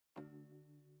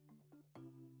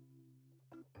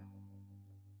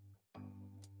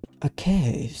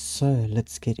Okay, so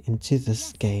let's get into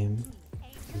this game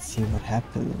and see what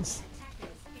happens.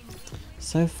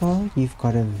 So far, you've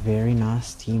got a very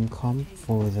nice team comp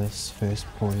for this first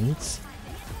point.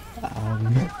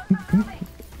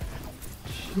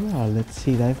 Yeah, let's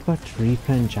see, they've got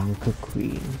Reaper and Junker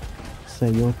Queen. So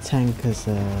your tank is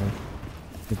a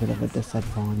bit of a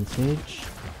disadvantage.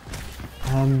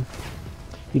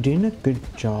 You're doing a good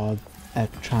job at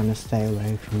trying to stay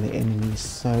away from the enemies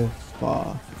so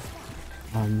far.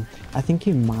 I think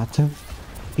you might have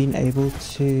been able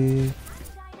to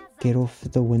get off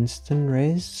the Winston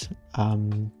res,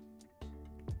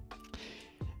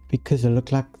 because it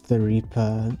looked like the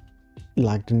Reaper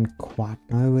didn't quite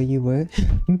know where you were.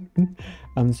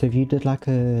 So if you did like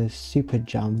a super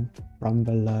jump from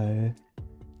below,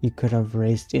 you could have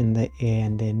raced in the air,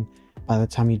 and then by the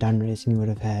time you're done racing, you would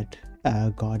have had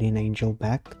a Guardian Angel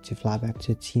back to fly back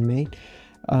to a teammate.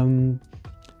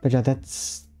 But yeah,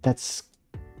 that's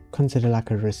considered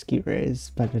like a risky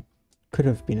race, but it could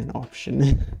have been an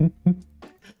option.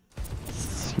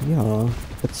 So, yeah,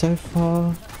 but so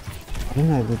far, I don't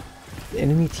know, the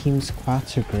enemy team's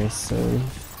quite aggressive.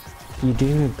 You're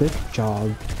doing a good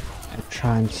job at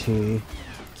trying to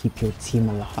keep your team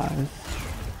alive.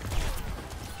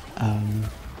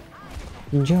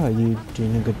 And yeah, you're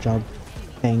doing a good job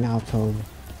staying out of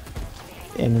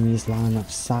enemy's line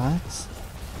of sight.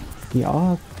 You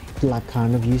are like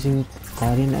kind of using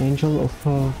Guardian Angel off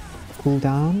of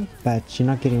cooldown, but you're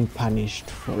not getting punished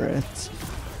for it.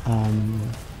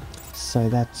 So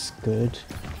that's good.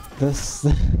 This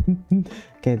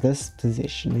okay, this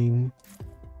positioning.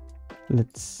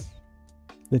 Let's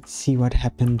see what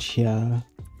happened here.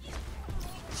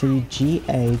 So you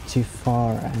GA too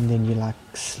far, and then you like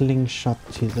slingshot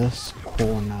to this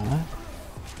corner.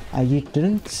 You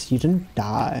didn't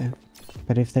die,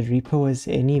 but if the Reaper was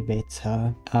any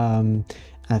better,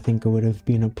 I think it would have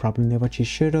been a problem there. What you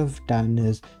should have done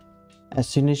is, as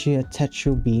soon as you attach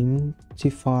your beam to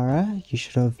Farah, you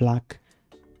should have like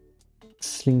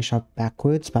slingshot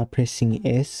backwards by pressing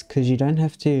S, because you don't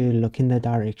have to look in the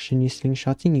direction you're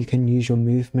slingshotting. You can use your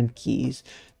movement keys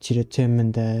to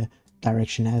determine the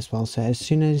direction as well. So as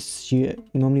soon as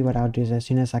normally what I'll do is, as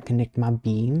soon as I connect my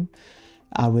beam,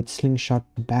 I would slingshot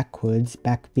backwards,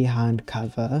 back behind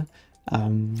cover,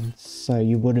 so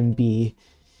you wouldn't be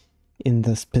in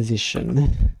this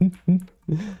position.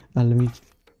 Let me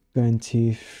go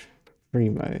into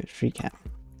free cam.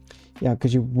 Yeah,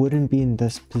 because you wouldn't be in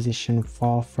this position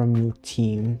far from your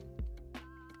team.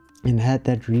 And had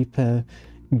that Reaper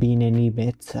been any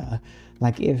better,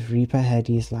 like if Reaper had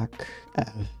his like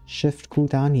shift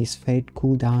cooldown, his fade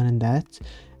cooldown and that,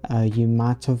 you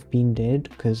might have been dead,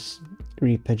 because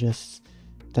Reaper just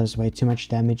does way too much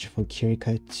damage for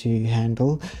Kiriko to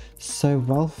handle. So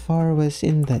while Farah was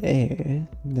in the air,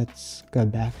 let's go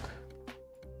back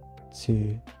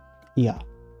to, yeah,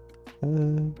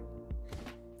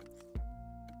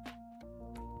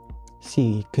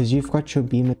 see, because you've got your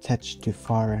beam attached to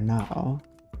Farah now.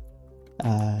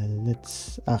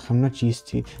 I'm not used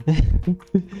to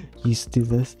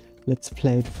this. Let's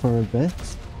play it for a bit.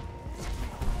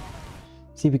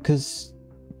 See, because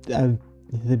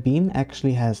the beam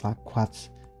actually has like quite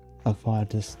a far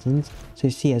distance. So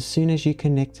you see, as soon as you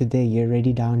connected there, you're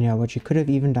already down here. What you could have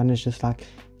even done is just like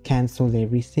cancelled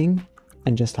everything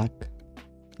and just like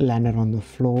landed on the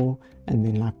floor, and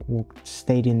then like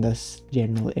stayed in this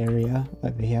general area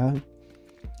over here.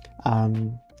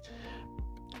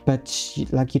 But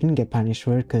like you didn't get punished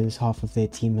for it because half of their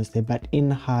team is there. But in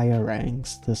higher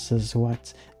ranks, this is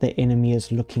what the enemy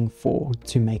is looking for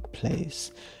to make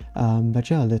plays. But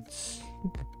yeah, let's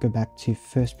go back to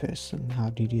first person. How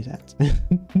do you do that?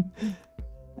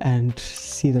 And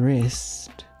see the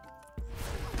rest.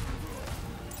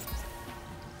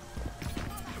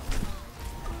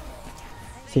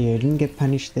 So yeah, you didn't get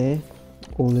punished there.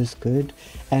 All is good.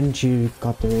 And you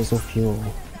got the res off your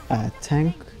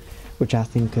tank, which I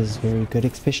think is very good,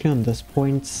 especially on this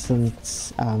point,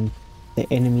 since the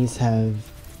enemies have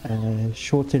a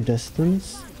shorter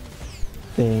distance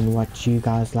than what you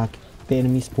guys like. The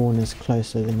enemy spawn is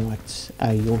closer than what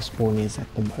your spawn is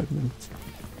at the moment.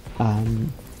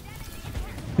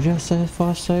 But yeah, so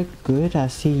far so good. I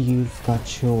see you've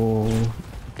got your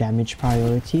damage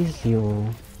priorities, your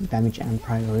damage and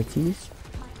priorities,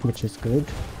 which is good.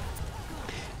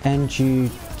 And you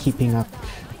keeping up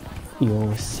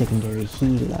your secondary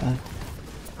healer.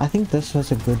 I think this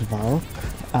was a good Valk,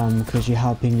 because you're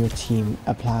helping your team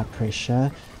apply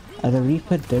pressure. The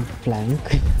Reaper did flank,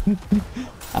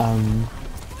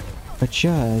 but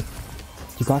yeah,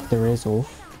 you got the res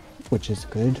off, which is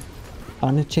good. I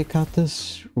want to check out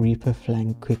this Reaper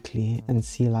flank quickly and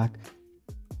see like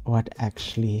what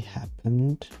actually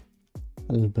happened.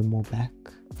 A little bit more back.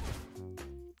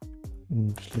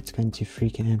 Let's go into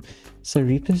freaking him. So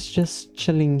Reaper's just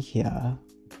chilling here.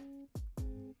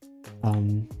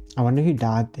 I wonder who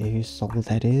died there, whose soul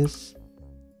that is.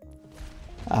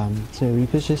 So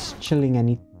Reaper's just chilling and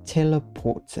he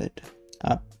teleported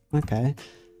up. Okay.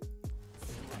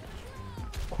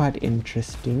 Quite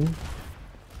interesting.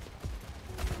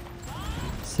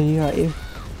 So yeah, if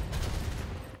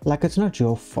like it's not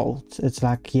your fault, it's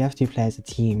like you have to play as a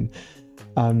team.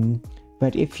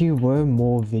 But if you were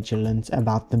more vigilant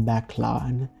about the back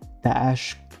line, the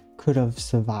Ashe could have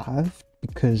survived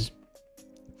because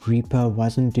Reaper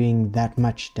wasn't doing that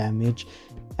much damage,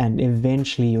 and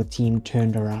eventually your team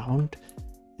turned around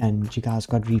and you guys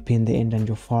got Reaper in the end and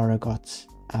your Pharah got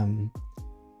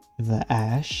the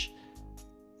Ashe.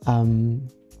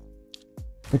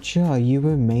 But yeah, you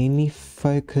were mainly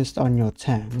focused on your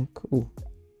tank. Ooh.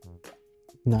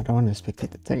 No, I don't want to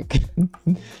spectate the tank.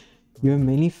 You were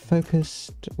mainly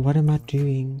focused... What am I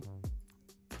doing?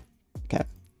 Okay.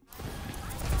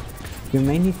 You're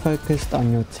mainly focused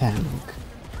on your tank,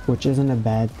 which isn't a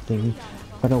bad thing,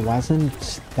 but it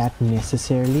wasn't that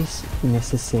necessary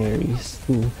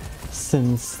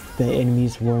since the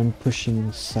enemies weren't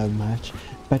pushing so much.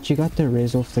 But you got the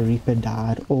res off, the Reaper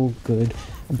died, all good.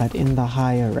 But in the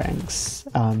higher ranks,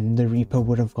 the Reaper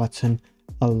would have gotten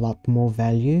a lot more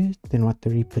value than what the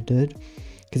Reaper did.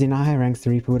 Because in higher ranks, the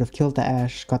Reaper would have killed the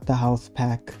Ashe, got the health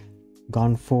pack,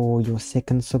 gone for your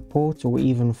second support, or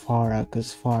even Pharah,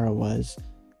 because Pharah was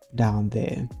down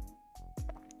there.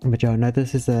 But yeah, no,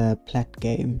 this is a Plat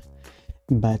game.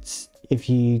 But if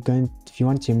you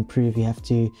want to improve, you have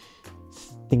to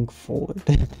think forward.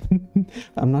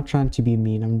 I'm not trying to be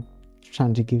mean, I'm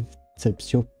trying to give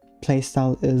tips. Your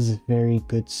playstyle is very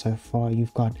good so far.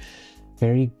 You've got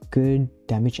very good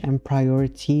damage and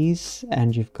priorities,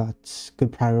 and you've got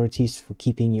good priorities for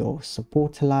keeping your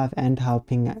support alive and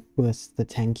helping with the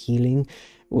tank healing,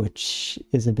 which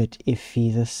is a bit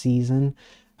iffy this season.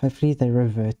 Hopefully they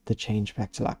revert the change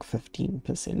back to like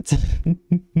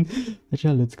 15%. But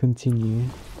yeah, let's continue.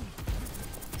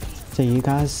 So you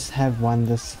guys have won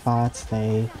this fight.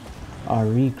 They are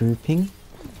regrouping.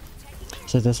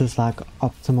 So this is like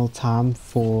optimal time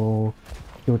for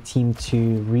your team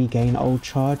to regain ult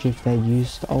charge if they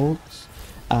used ults.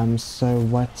 So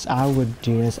what I would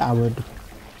do is I would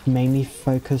mainly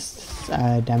focus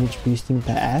damage boosting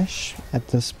the Ashe at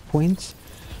this point.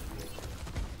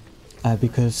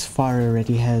 Because Pharah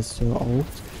already has her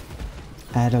ult.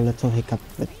 I had a little hiccup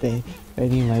with there. But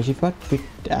anyways, you've got good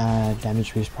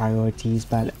damage boost priorities,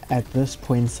 but at this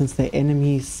point, since the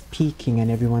enemy's peeking and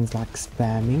everyone's like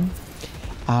spamming,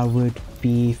 I would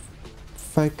be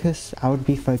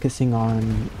focusing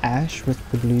on Ashe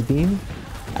with the blue beam,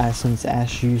 since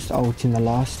Ashe used ult in the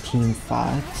last team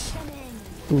fight.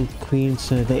 Ooh, Queen,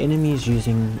 so the enemy is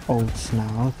using ults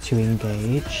now to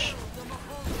engage.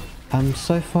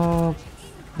 So far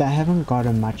they haven't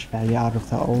gotten much value out of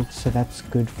the ult, so that's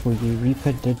good for you.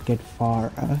 Reaper did get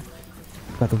Pharah,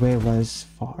 but where was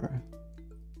Pharah?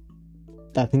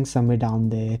 I think somewhere down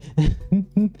there.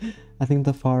 I think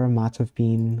the Pharah might have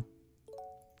been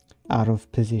out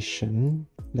of position.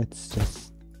 Let's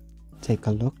just take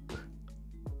a look.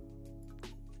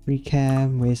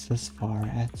 Recam, where's this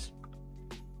Pharah at?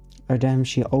 Oh damn,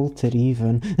 she ulted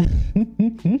even.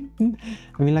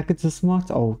 I mean, like, it's a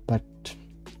smart ult, but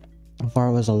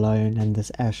Pharah was alone and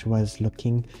this Ashe was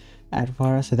looking at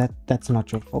Pharah, so that's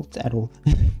not your fault at all.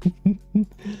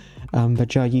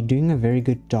 But yeah, you're doing a very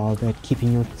good job at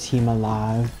keeping your team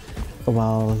alive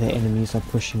while the enemies are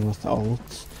pushing with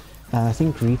ults. I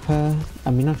think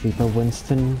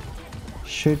Winston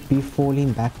should be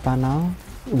falling back by now,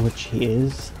 which he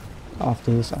is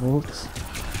after his ults.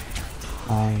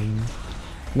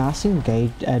 Nice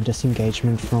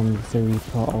disengagement from the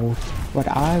Reaper ult. What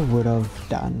I would have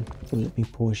done, so let me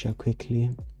pause here quickly.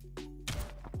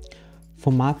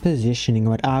 For my positioning,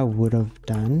 what I would have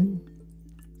done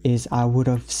is I would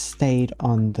have stayed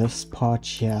on this part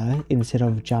here instead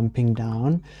of jumping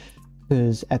down,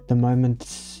 because at the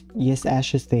moment, yes,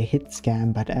 Ashe is their hit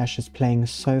scam, but Ashe is playing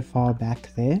so far back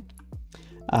there.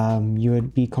 You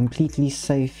would be completely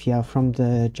safe here from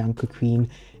the Junker Queen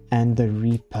and the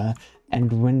Reaper,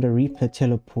 and when the Reaper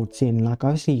teleports in, like,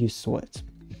 obviously you saw it,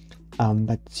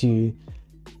 but to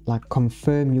like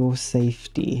confirm your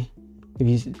safety,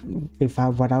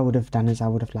 what I would have done is I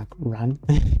would have like run.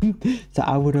 So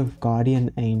I would have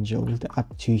Guardian Angeled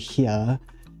up to here.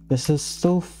 This is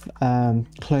still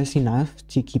close enough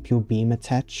to keep your beam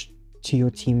attached to your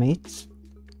teammates,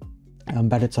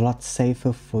 but it's a lot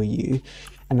safer for you.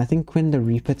 And I think when the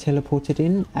Reaper teleported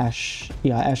in, Ash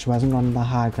wasn't on the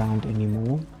high ground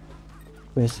anymore.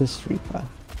 Where's this Reaper?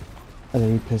 Oh, the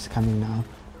Reaper's coming now.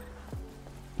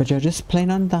 But you're just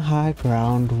playing on the high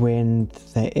ground when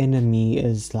the enemy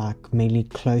is like mainly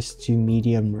close to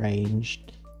medium range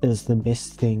is the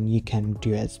best thing you can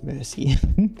do as Mercy.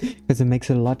 Because it makes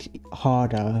it a lot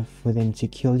harder for them to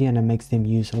kill you and it makes them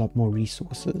use a lot more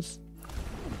resources.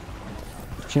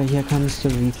 So here comes the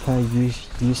Reaper.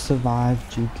 You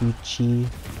survived, you Gucci.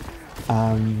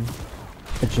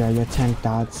 But yeah, your tank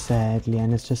died sadly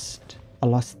and it's just a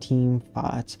lost team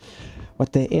fight.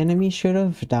 What the enemy should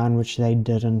have done, which they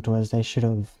didn't, was they should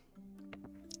have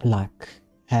like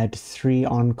had 3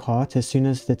 on carts. As soon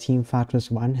as the team fight was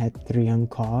won, had 3 on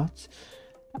carts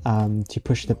to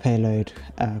push the payload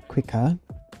quicker.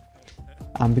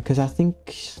 Because I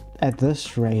think at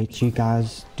this rate you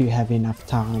guys do have enough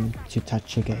time to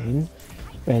touch again,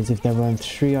 whereas if there weren't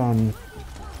 3 on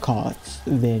carts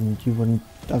then you wouldn't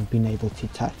have been able to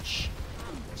touch.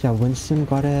 So Winston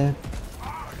got a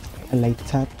late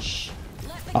touch.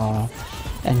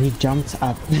 And he jumped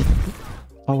up.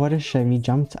 Oh, what a shame. He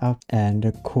jumped up and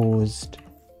it caused...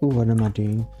 Ooh, what am I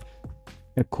doing?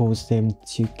 It caused them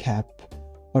to cap.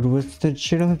 What Winston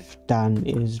should have done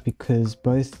is, because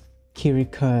both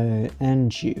Kiriko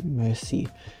and you, Mercy,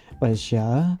 was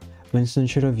here, Winston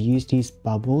should have used his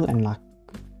bubble and like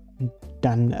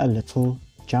done a little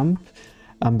jump.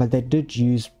 But they did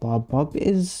use Bob. Bob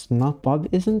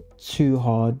isn't too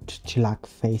hard to like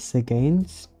face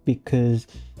against, because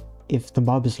if the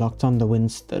Bob is locked on the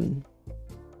Winston,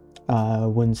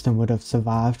 Winston would have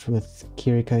survived with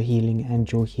Kiriko healing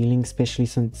and your healing, especially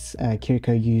since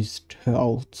Kiriko used her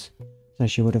ult, so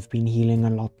she would have been healing a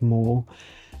lot more.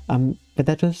 But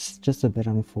that was just a bit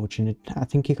unfortunate. I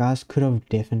think you guys could have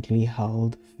definitely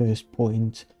held first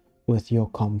point with your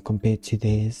comp compared to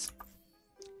theirs.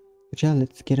 But yeah,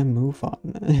 let's get a move on.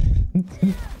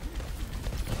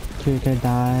 Kiriko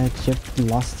died, Jeff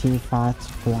lost team fight,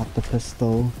 pull out the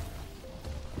pistol.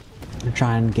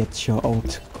 Try and get your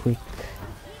ult quick.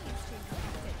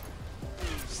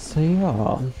 So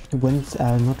yeah,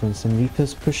 not Winston,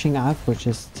 Reaper's pushing up, which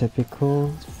is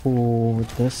typical for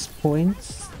this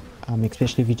point.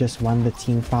 Especially if you just won the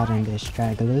team fight and they're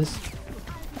stragglers.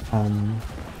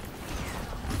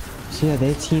 So yeah,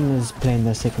 their team is playing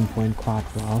the second point quite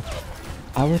well.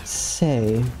 I would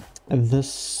say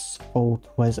this ult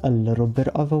was a little bit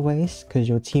of a waste because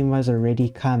your team was already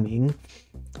coming,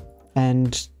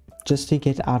 and just to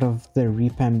get out of the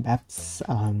Reaper and Bap's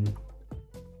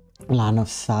line of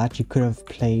sight, you could have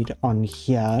played on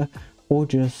here or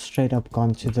just straight up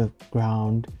gone to the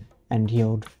ground and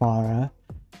healed Farah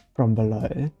from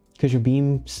below, because your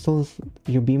beam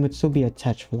would still be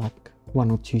attached for like 1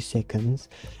 or 2 seconds,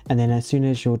 and then as soon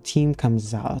as your team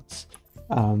comes out,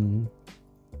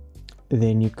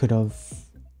 then you could have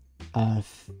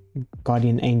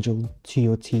Guardian Angel to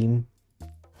your team.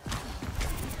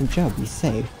 Good job, be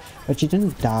safe. But you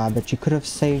didn't die, but you could have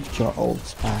saved your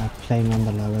ult by playing on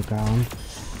the lower ground.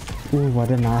 Ooh,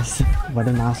 what a nice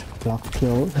block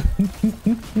kill.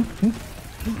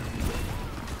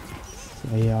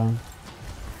 So yeah.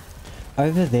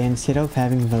 Over there, instead of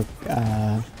having the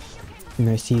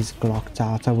Mercy's glocked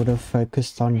out, I would have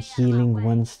focused on healing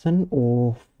Winston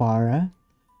or Farah.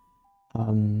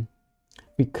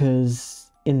 Because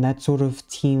in that sort of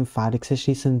team fight,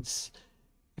 especially since,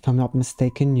 if I'm not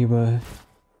mistaken, you were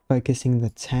focusing the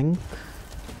tank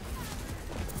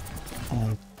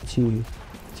too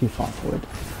far forward.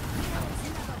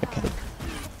 Okay.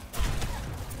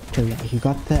 So yeah, you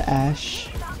got the Ash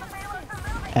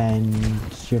and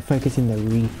you're focusing the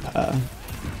Reaper,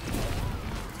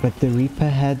 but the Reaper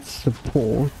had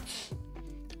support,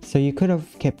 so you could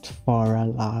have kept Farah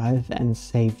alive and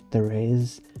saved the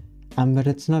res, but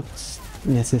it's not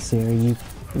necessary.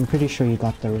 I'm pretty sure you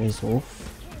got the res off,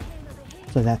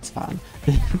 so that's fine.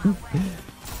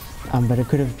 But it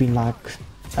could have been like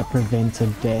a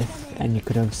prevented death and you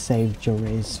could have saved your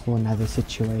res for another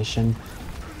situation.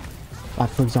 Like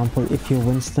for example, if your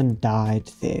Winston died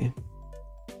there,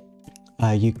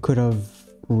 you could have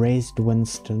raised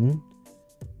Winston.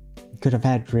 You could have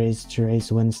had res to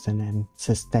raise Winston and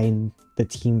sustain the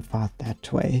team fight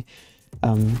that way.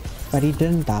 But he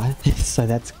didn't die, so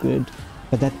that's good.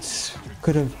 But that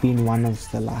could have been one of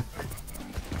the like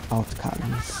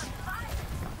outcomes.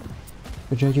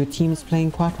 But your team's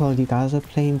playing quite well. You guys are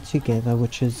playing together,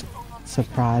 which is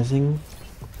surprising.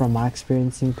 From my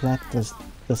experience in Plat, this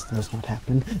does not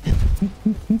happen.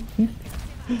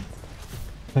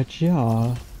 But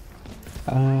yeah,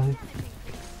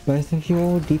 both of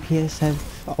your DPS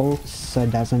ults, so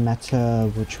it doesn't matter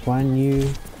which one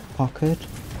you pocket.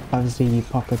 Obviously you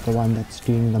pocket the one that's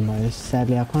doing the most.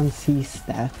 Sadly I can't see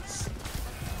stats,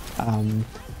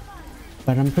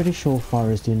 but I'm pretty sure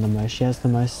Pharah is doing the most. She has the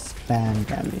most spam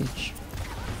damage.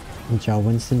 And yeah,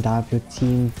 Winston, dive your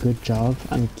team, good job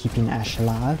on keeping Ashe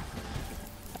alive.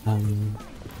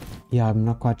 Yeah, I'm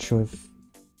not quite sure if,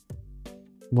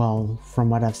 well, from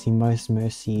what I've seen, most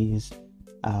Mercies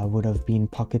would have been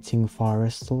pocketing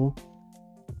Pharah still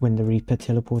when the Reaper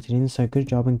teleported in, so good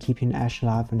job on keeping Ashe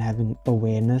alive and having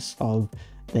awareness of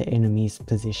the enemy's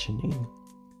positioning.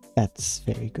 That's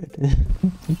very good.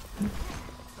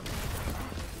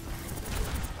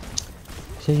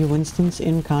 So your Winston's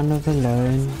in kind of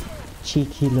alone,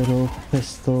 cheeky little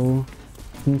pistol,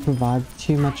 didn't provide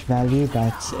too much value,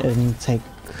 but it didn't take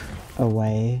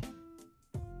away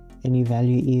any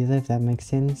value either, if that makes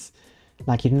sense.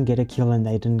 Like, you didn't get a kill and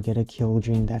they didn't get a kill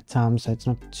during that time, so it's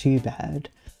not too bad.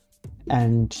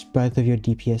 And both of your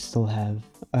DPS still have,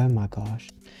 oh my gosh.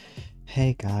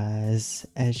 Hey guys,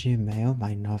 as you may or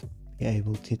might not be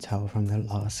able to tell from the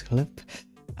last clip,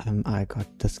 I got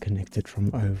disconnected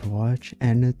from Overwatch,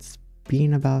 and it's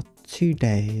been about 2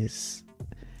 days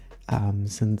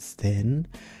since then,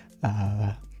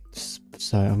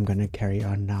 so I'm gonna carry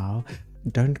on now.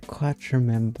 Don't quite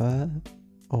remember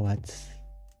what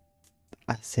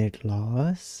I said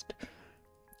last.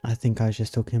 I think I was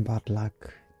just talking about like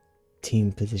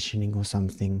team positioning or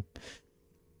something.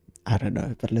 I don't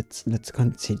know, but let's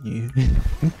continue.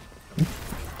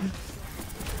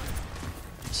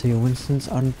 So your Winston's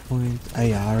on point. Oh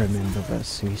yeah, I remember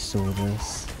this. We saw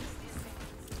this.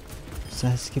 So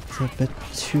I skipped a bit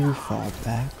too far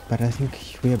back, but I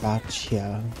think we're about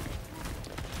here.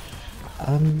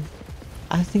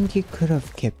 I think you could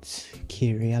have kept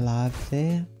Kiri alive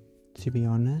there, to be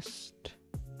honest.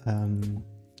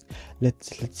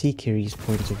 Let's see Kiri's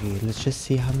point of view. Let's just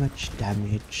see how much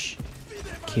damage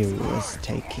Kiri was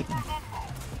taking.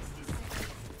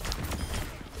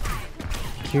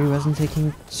 Kiri wasn't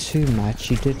taking too much.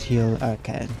 She did heal.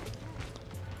 Okay,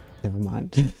 never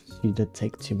mind. She did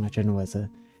take too much and it was a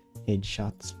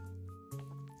headshot.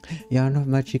 Yeah, not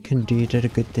much you can do. You did a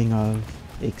good thing of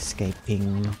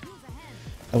escaping.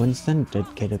 Winston did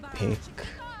get a pick,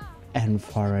 and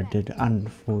Pharah did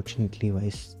unfortunately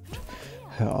waste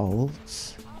her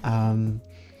ults.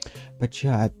 But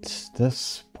yeah, at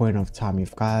this point of time,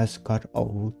 if guys got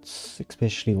ults,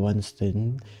 especially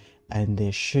Winston, and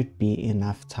there should be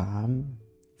enough time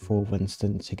for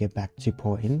Winston to get back to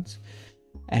point,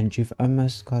 and you've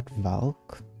almost got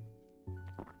Valk,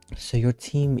 so your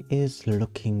team is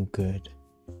looking good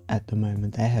at the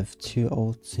moment. They have 2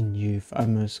 ults and you've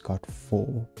almost got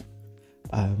 4.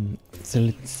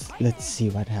 So let's see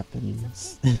what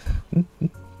happens.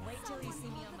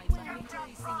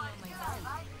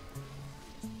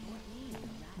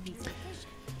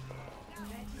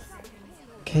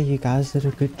 Okay, you guys did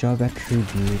a good job at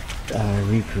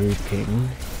regrouping.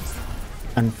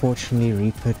 Unfortunately,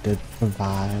 Reaper did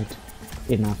provide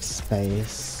enough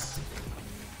space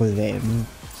for them,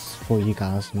 for you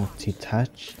guys not to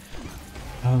touch.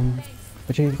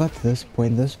 But you've got this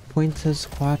point. This point is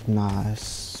quite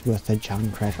nice with the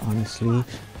Junkrat, honestly.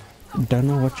 Don't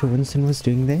know what your Winston was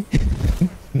doing there.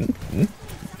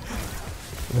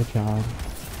 But yeah.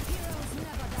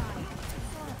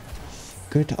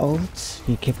 Good ult.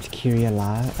 You kept Kiri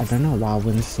alive. I don't know why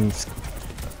Winston's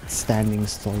standing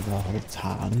still the whole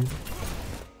time.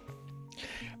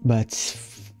 But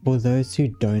for those who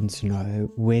don't know,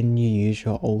 when you use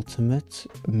your ultimate,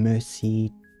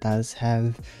 Mercy does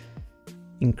have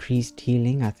increased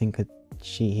healing. I think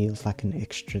she heals like an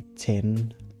extra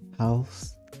 10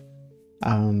 health.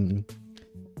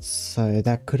 So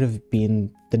that could have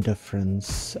been the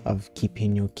difference of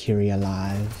keeping your Kiri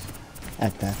alive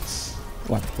at that,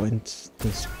 what point?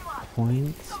 This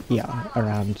point? Yeah,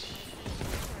 around,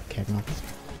 okay, not,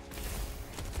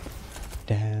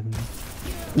 damn,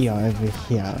 yeah, over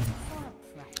here.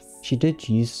 She did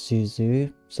use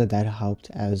Suzu, so that helped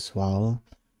as well.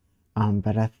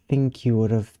 But I think you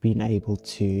would have been able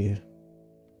to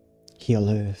heal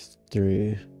her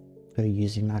through her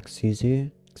using like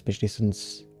Suzu, especially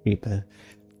since Reaper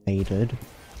faded.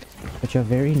 But your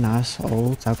very nice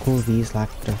ults, I call these like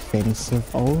defensive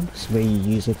ults, where you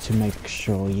use it to make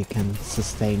sure you can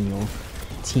sustain your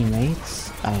teammates,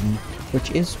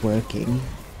 which is working.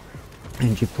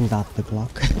 And you pulled out the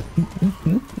Glock.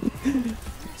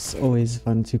 It's always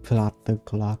fun to pull out the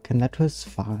Glock, and that was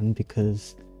fun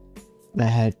because they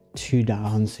had 2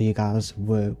 down, so you guys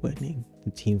were winning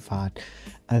the team fight.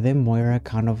 Then Moira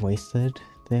kind of wasted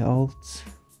their ults,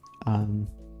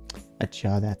 but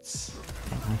yeah, that's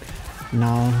fine.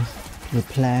 Now the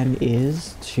plan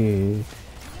is to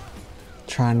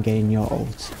try and gain your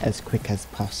ult as quick as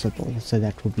possible, so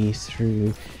that will be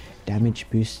through damage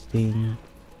boosting.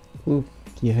 Ooh,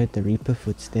 you heard the Reaper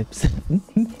footsteps.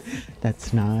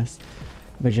 That's nice.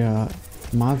 But yeah,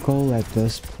 my goal at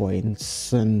this point,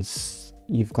 since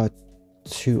you've got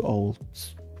 2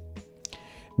 ults,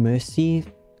 Mercy's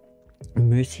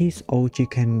ult you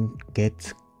can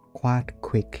get quite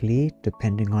quickly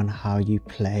depending on how you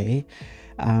play.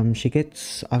 She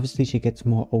gets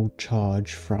more ult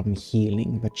charge from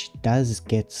healing, but she does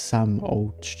get some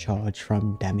ult charge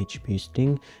from damage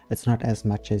boosting. It's not as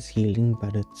much as healing,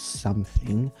 but it's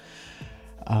something.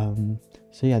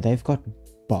 So yeah, they've got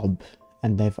Bob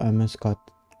and they've almost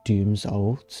got Doom's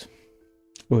ult,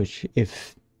 which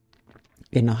if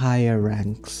in higher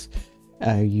ranks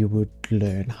you would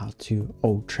learn how to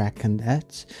ult track and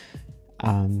that.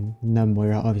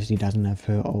 Nomura obviously doesn't have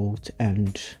her ult,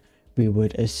 and we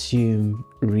would assume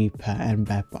Reaper and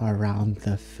Bap are around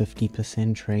the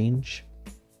 50% range.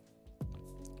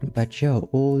 But yeah,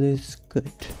 all is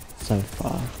good so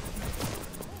far.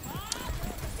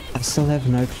 I still have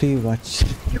no clue what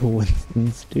your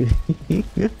Winston's doing.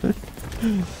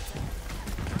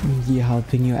 You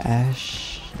helping your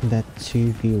Ashe? That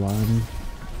 2v1.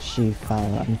 She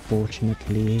fell,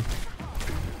 unfortunately.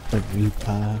 The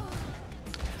Reaper.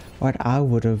 What I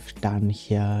would have done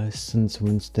here, since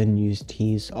Winston used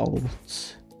his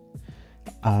ult,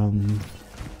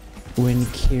 when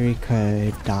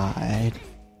Kiriko died,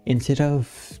 instead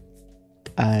of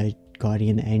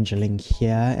Guardian Angeling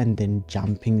here and then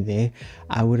jumping there,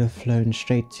 I would have flown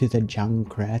straight to the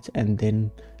Junkrat and then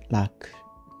like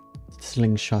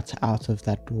slingshot out of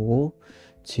that wall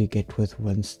to get with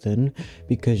Winston,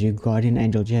 because you Guardian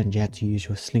Angel here and you had to use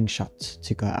your slingshot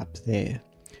to go up there.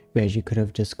 Whereas you could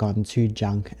have just gone to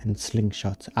Junk and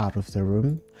slingshot out of the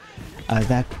room.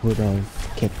 That would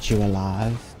have kept you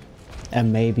alive,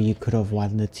 and maybe you could have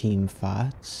won the team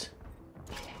fight.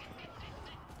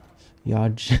 Yeah,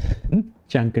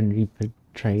 Junk and Reaper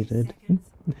traded.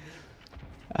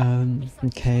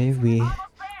 Okay, we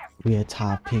are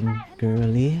typing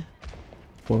girly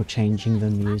or changing the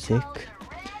music.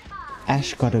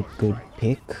 Ashe got a good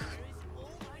pick.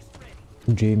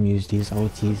 Doom used his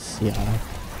ultis, yeah.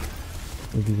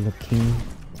 We'll be looking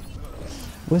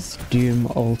with Doom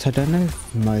ult. I don't know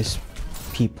if most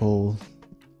people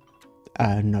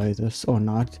know this or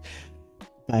not,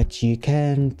 but you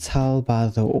can tell by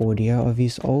the audio of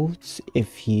his ult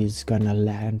if he's gonna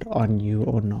land on you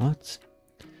or not.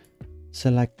 So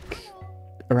like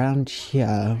around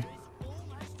here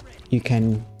you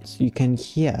can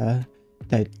hear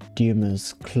that Doom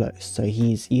is close, so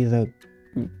he's either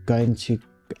going to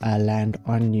land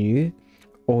on you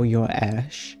or your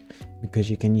Ashe, because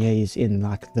you can hear he's in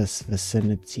like this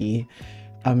vicinity.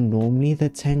 Normally the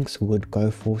tanks would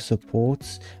go for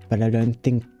supports, but I don't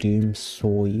think Doom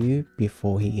saw you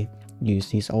before he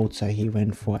used his ult, so he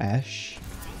went for Ashe.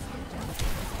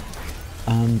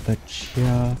 But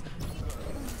yeah,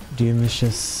 Doom is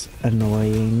just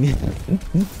annoying.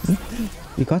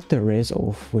 We got the res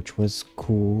off, which was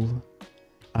cool.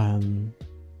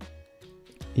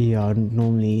 Yeah,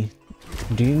 normally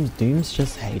Dooms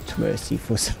just hate Mercy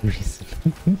for some reason.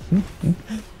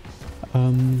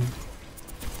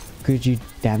 Could you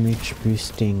damage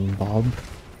boosting Bob?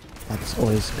 That's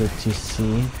always good to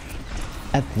see.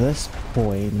 At this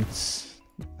point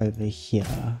over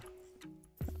here,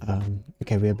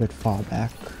 okay, we're a bit far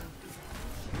back.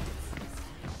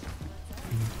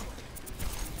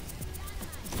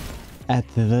 At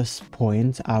this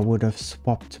point, I would have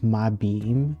swapped my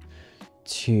beam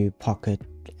to pocket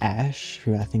Ashe,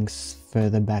 who I think's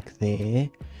further back there,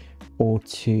 or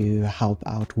to help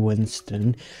out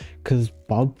Winston, because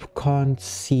Bob can't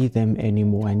see them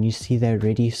anymore, and you see they're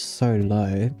already so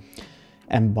low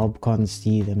and Bob can't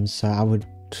see them, so I would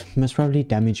most probably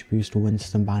damage boost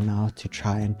Winston by now to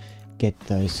try and get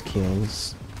those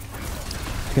kills,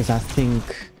 because I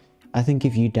think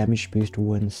if you damage boost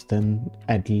Winston,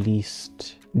 at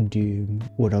least Doom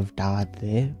would have died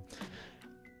there,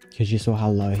 because you saw how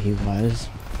low he was.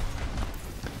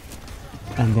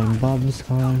 And then Bob's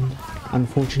gone.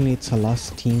 Unfortunately, it's a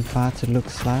lost team fight, it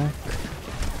looks like.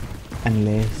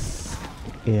 Unless,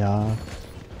 yeah,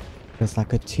 it's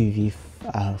like a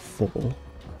 2v4.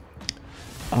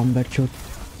 But you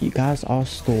guys are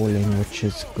stalling, which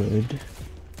is good.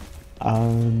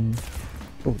 Oh,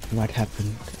 what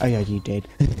happened? Oh yeah, you did.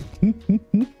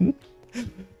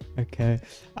 Okay.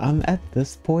 At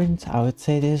this point, I would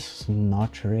say there's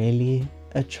not really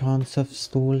a chance of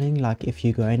stalling. Like if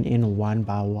you're going in one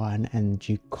by one and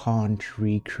you can't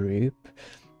regroup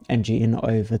and you're in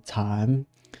overtime,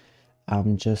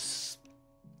 just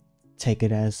take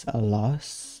it as a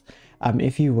loss.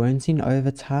 If you weren't in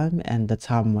overtime and the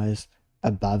time was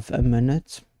above a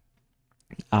minute,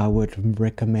 I would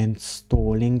recommend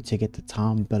stalling to get the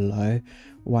time below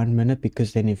 1 minute,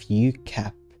 because then if you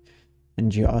cap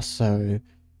and you're also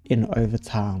in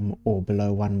overtime or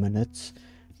below 1 minute,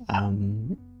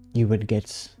 you would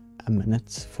get a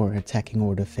minute for attacking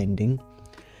or defending.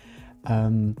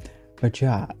 But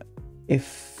yeah,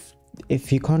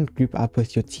 if you can't group up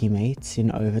with your teammates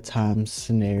in overtime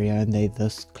scenario and they're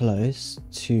this close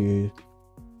to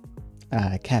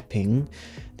capping,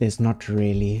 there's not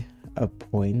really a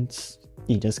point.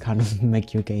 You just kind of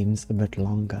make your games a bit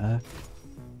longer.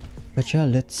 But yeah,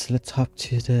 let's hop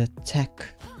to the attack.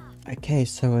 Okay,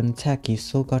 so in attack you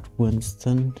still got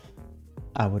Winston.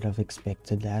 I would have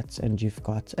expected that. And you've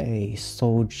got a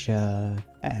soldier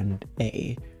and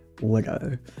a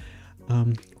widow.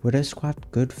 Widow's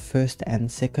quite good first and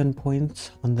second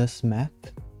points on this map.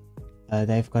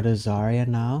 They've got a Zarya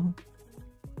now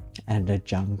and a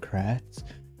Junkrat.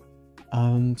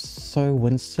 So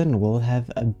Winston will have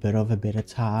a bit of a better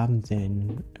time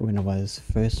than when it was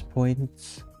first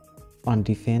points on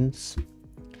defense.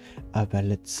 But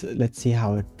let's see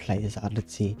how it plays out.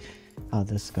 Let's see how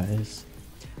this goes.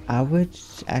 I would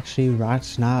actually,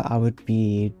 right now, I would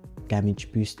be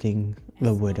damage boosting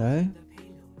the widow,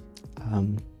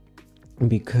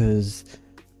 because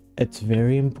it's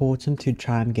very important to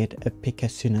try and get a pick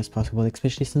as soon as possible,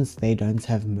 especially since they don't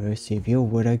have mercy. If your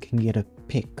widow can get a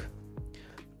pick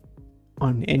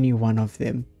on any one of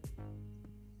them,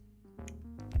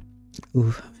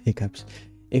 ooh, hiccups.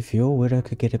 If your widow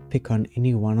could get a pick on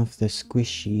any one of the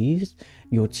squishies,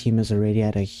 your team is already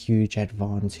at a huge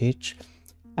advantage.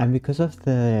 And because of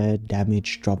the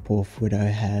damage drop off widow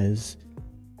has,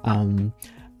 I'm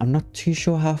not too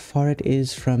sure how far it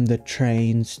is from the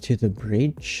trains to the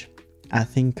bridge. I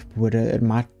think widow, it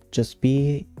might just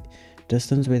be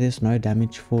distance where there's no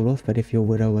damage fall off, but if your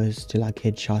widow was to like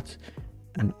headshot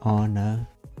an Ana.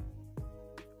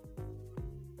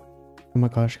 Oh my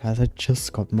gosh guys, I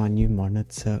just got my new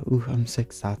monitor. Ooh, I'm so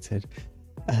excited.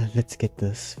 Let's get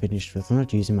this finished with. I'm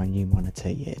not using my new monitor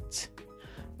yet.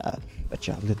 But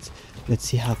yeah, let's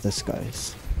see how this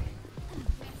goes.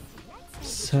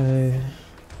 So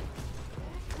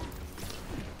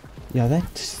yeah,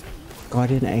 that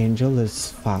Guardian Angel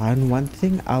is fine. One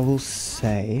thing I will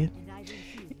say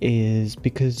is,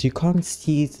 because you can't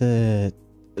see the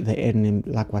enemy,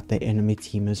 like what the enemy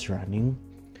team is running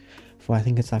for, I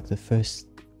think it's like the first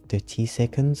 30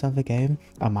 seconds of a game.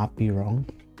 I might be wrong.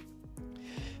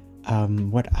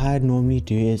 What I normally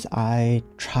do is I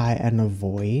try and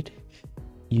avoid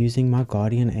using my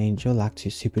Guardian Angel, like to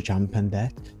super jump and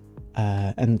that,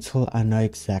 until I know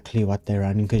exactly what they're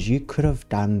running, because you could have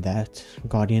done that,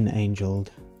 Guardian Angel,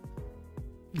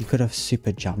 you could have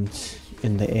super jumped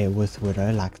in the air with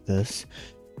Widow like this,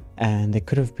 and there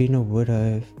could have been a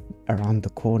Widow around the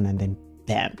corner and then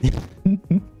bam,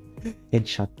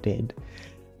 headshot dead.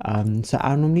 So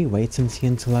I normally wait and see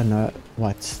until I know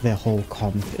what their whole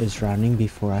comp is running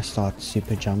before I start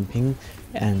super jumping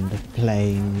and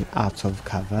playing out of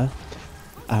cover.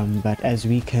 But as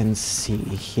we can see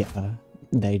here,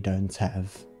 they don't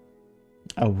have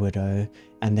a Widow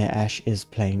and their Ashe is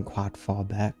playing quite far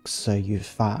back, so you're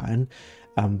fine.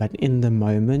 But in the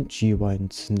moment you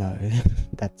won't know.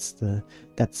 that's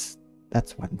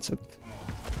one tip.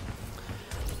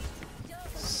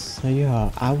 So yeah,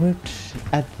 I would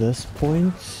at this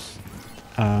point,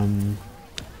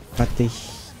 but the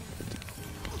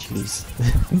jeez,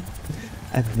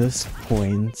 at this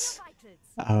point,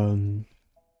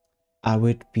 I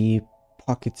would be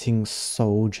pocketing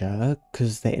Soldier,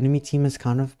 because the enemy team is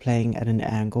kind of playing at an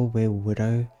angle where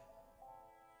Widow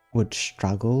would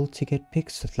struggle to get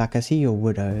picks. So like I see your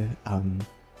Widow,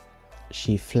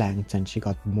 she flanked and she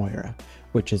got Moira,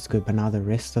 which is good, but now the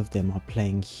rest of them are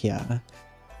playing here.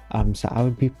 So I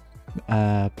would be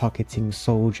pocketing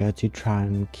Soldier to try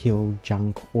and kill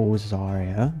Junk or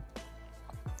Zarya.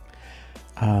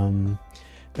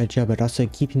 But yeah, but also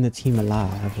keeping the team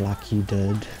alive like you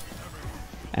did.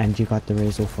 And you got the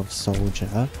raise off of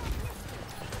Soldier,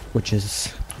 which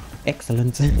is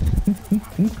excellent.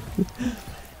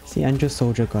 See, and your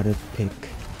Soldier got a pick.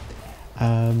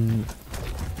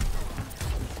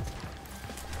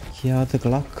 Yeah, the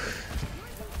Glock,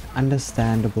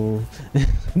 understandable.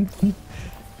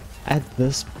 At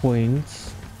this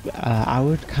point, I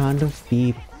would kind of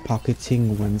be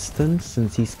pocketing Winston,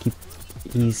 since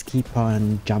he's keep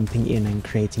on jumping in and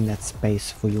creating that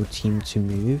space for your team to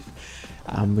move,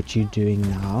 which you're doing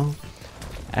now.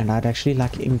 And I'd actually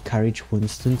like encourage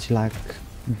Winston to like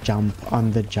jump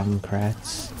on the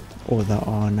Junkrats or the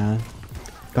Ana.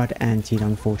 Got antied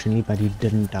unfortunately, but he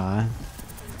didn't die,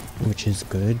 which is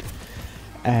good.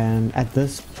 And at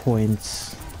this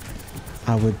point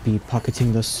I would be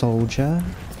pocketing the soldier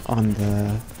on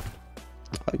the...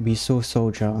 We saw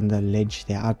soldier on the ledge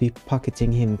there. I'd be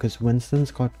pocketing him because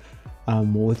Winston's got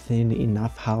more than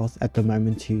enough health at the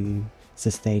moment to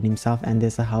sustain himself, and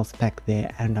there's a health pack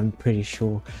there, and I'm pretty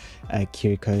sure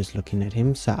Kiriko is looking at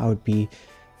him, so I would be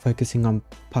focusing on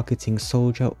pocketing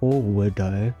soldier or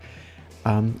Widow.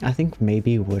 I think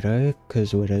maybe Widow,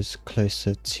 because Widow's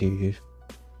closer to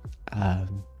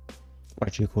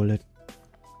what do you call it,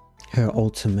 her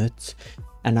ultimate,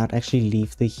 and I'd actually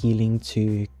leave the healing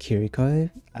to Kiriko,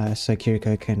 so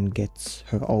Kiriko can get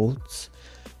her ult.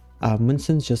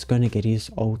 Winston's just going to get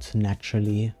his ult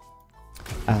naturally,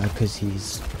 because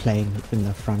he's playing in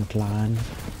the front line.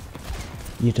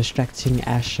 You're distracting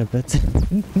Ash a bit.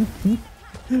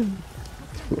 We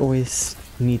always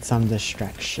need some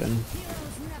distraction.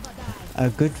 A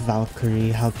good Valkyrie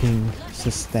helping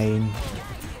sustain,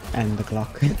 and the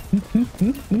Glock.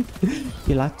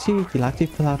 you like to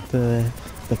pull out the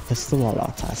pistol a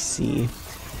lot, I see.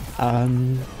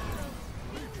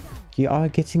 You are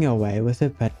getting away with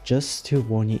it, but just to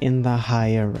warn you, in the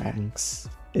higher ranks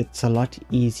it's a lot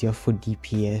easier for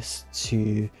DPS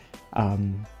to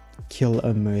kill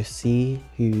a Mercy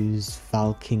who's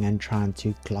Valking and trying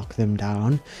to Glock them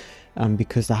down,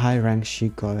 because the higher ranks you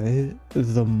go,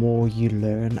 the more you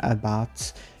learn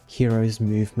about heroes'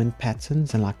 movement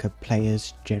patterns and like a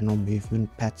player's general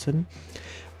movement pattern.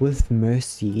 With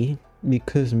Mercy,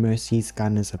 because Mercy's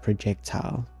gun is a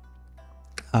projectile,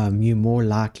 you're more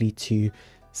likely to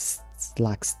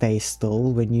like stay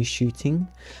still when you're shooting.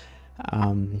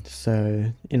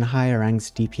 So in higher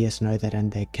ranks, DPS know that,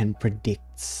 and they can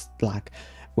predict like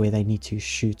where they need to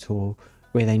shoot or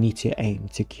where they need to aim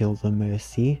to kill the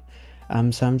Mercy.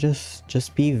 So I'm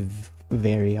just be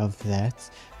wary of that.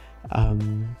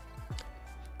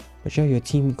 But yeah, your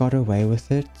team got away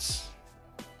with it.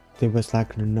 There was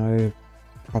like no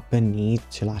proper need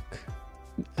to like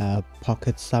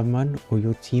pocket someone, or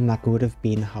your team like would have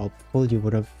been helpful. You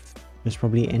would have just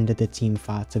probably ended the team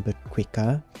fight a bit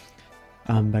quicker,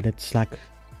 but it's like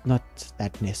not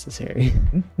that necessary.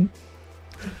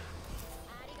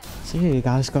 So yeah, you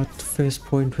guys got first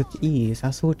point with ease.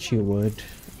 I thought you would,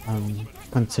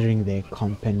 considering their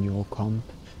comp and your comp.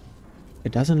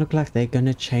 It doesn't look like they're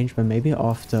gonna change, but maybe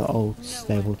after ults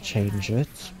they will change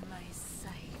it.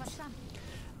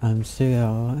 So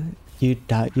yeah,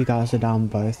 you guys are down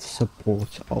both support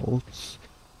ults.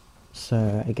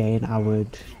 So again, I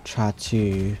would try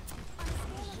to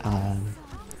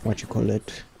what you call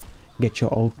it, get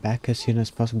your ult back as soon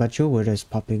as possible, but your Widow's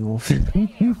popping off.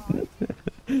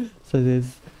 So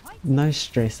there's no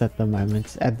stress at the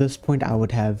moment. At this point I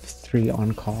would have 3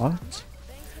 on cart,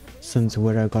 since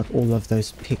Widow got all of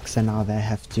those picks and now they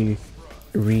have to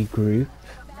regroup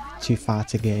to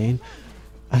fight again.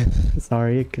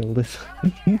 Sorry, I killed it.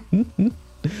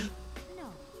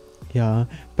 Yeah,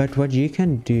 but what you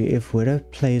can do, if Widow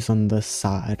plays on the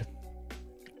side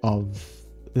of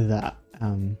the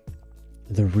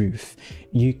roof,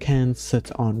 you can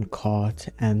sit on cart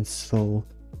and still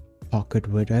pocket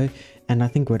Widow, and I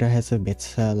think Widow has a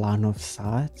better line of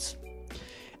sight.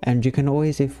 And you can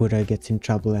always, if Widow gets in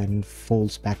trouble and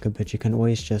falls back a bit, you can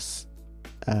always just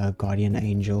Guardian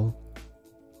Angel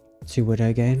to Widow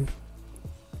again.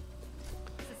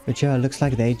 But yeah, it looks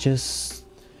like they just...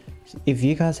 If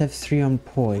you guys have 3 on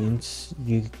points,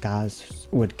 you guys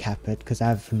would cap it, because I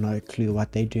have no clue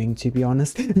what they're doing, to be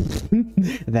honest.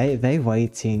 They're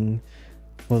waiting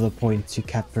for the point to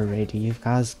cap already. You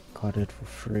guys got it for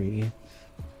free.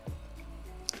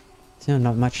 So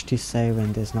not much to say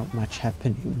when there's not much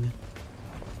happening.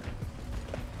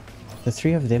 The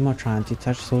 3 of them are trying to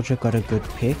touch. Soldier got a good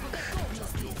pick.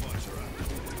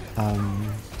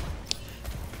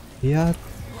 Yeah,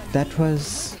 that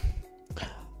was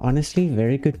honestly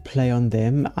very good play on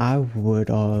them. I would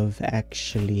have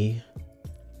actually,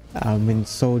 when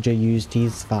Soldier used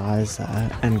his visor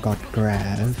and got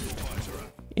grabbed,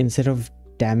 instead of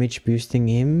damage boosting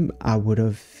him, I would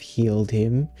have healed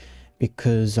him,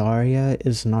 because Zarya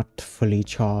is not fully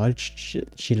charged.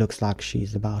 She looks like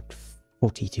she's about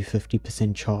 40 to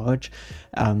 50% charge.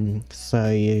 So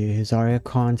Zarya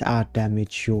can't out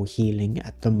damage your healing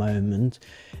at the moment,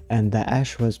 and the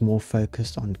Ashe was more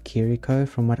focused on Kiriko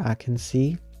from what I can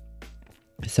see.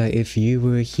 So if you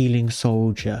were healing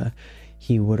Soldier,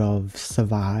 he would have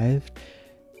survived,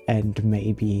 and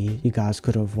maybe you guys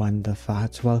could have won the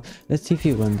fight. Well, let's see if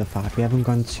you win the fight. We haven't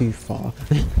gone too far.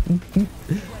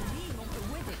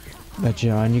 But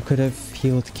yeah, and you could have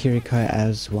healed Kiriko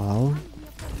as well.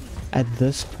 At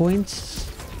this point...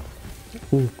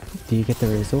 Ooh, do you get the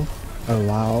result? Oh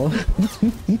wow.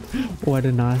 What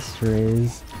a nice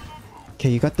res. Okay,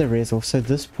 you got the res off. So at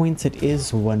this point it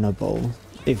is winnable.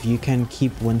 If you can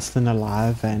keep Winston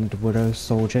alive and Widow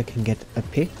Soldier can get a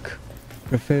pick.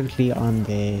 Preferably on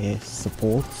their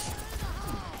support.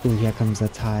 Ooh, here comes a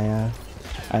tire.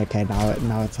 Okay,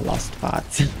 now it's a lost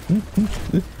fight.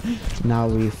 Now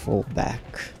we fall back.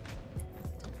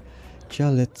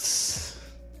 Joe, let's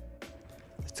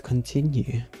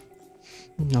continue.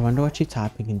 I wonder what you're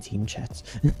typing in team chats.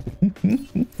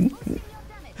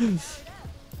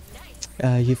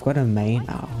 You've got a May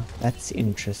now. That's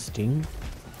interesting.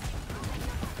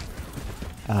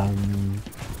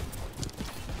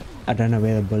 I don't know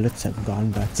where the bullets have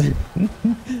gone, but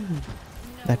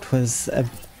that was a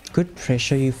good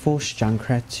pressure. You forced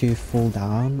Junkrat to fall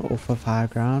down off of high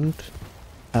ground,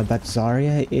 but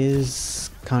Zarya is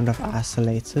kind of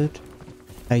isolated.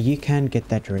 You can get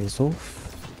that res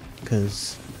off,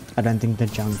 because I don't think the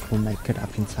Junk will make it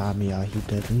up in time. Yeah, he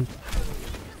didn't.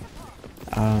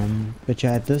 But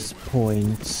yeah, at this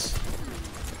point,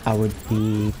 I would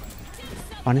be...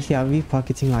 Honestly, I would be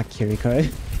pocketing like Kiriko.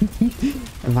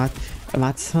 it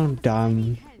might sound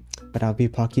dumb, but I'll be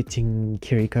pocketing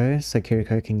Kiriko so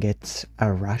Kiriko can get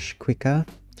a rush quicker.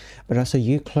 But also,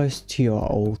 you close to your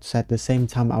ults. At the same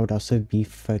time, I would also be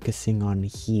focusing on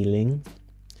healing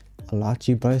a lot.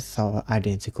 You both are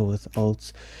identical with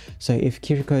ults. So if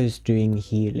Kiriko is doing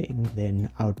healing,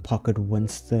 then I would pocket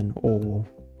Winston or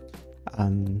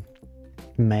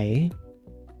May.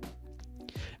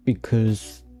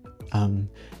 Because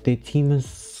their team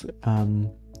is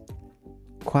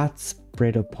quite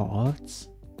spread apart.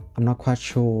 I'm not quite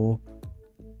sure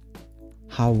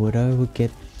how Widow would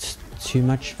get too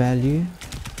much value.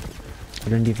 I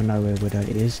don't even know where Widow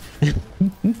is.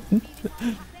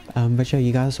 But yeah,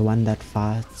 you guys won that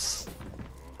fight.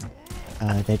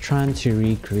 They're trying to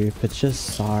regroup. It's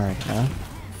just Zarya.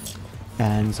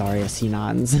 And Zarya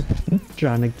C9's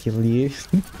trying to kill you.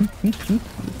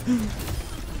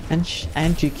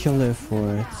 and you kill her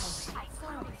for it.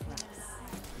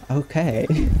 Okay.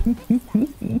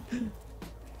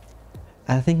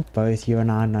 I think both you and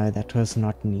I know that was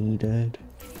not needed.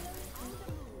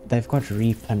 They've got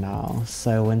Reaper now,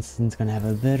 so Winston's gonna have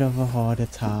a bit of a harder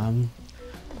time.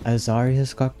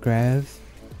 Zarya's got Grav.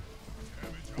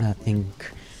 I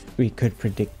think we could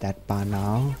predict that by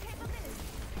now.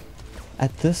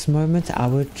 At this moment, I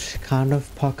would kind of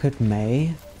pocket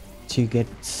May to get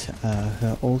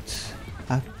her ult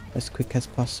up as quick as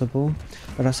possible.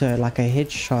 But also, like, a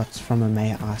headshot from a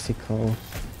May Icicle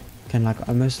can like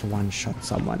almost one-shot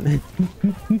someone.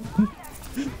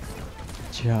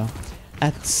 Yeah.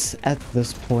 At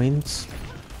this point,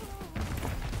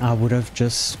 I would have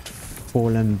just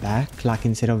fallen back. Like,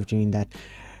 instead of doing that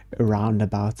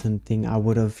roundabout and thing, I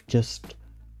would have just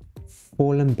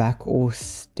fallen back or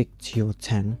stick to your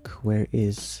tank. Where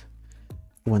is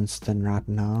Winston right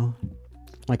now?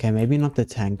 Okay, maybe not the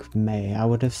tank, May. I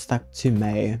would have stuck to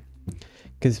May,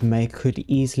 because May could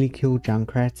easily kill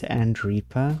Junkrat and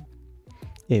Reaper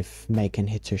if May can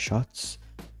hit her shots.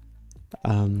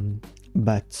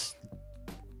 But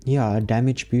yeah,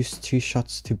 damage boost, 2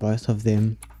 shots to both of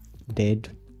them, dead.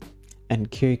 And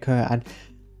Kiriko,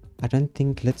 I don't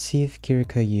think, let's see if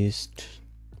Kiriko used...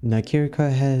 No,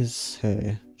 Kiriko has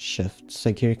her shift,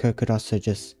 so Kiriko could also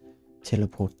just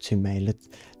teleport to May.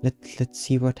 Let's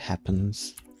see what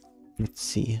happens. Let's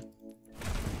see.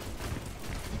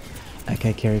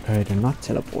 Okay, Kiriko did not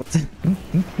teleport.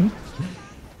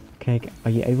 Okay,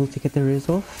 are you able to get the res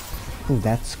off? Oh,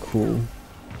 that's cool.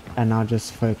 And I'll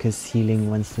just focus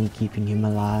healing Winston, keeping him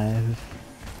alive.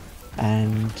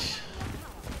 And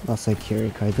also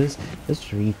Kiriko.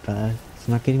 This Reaper is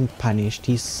not getting punished.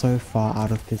 He's so far out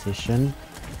of position.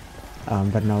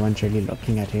 But no one's really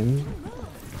looking at him.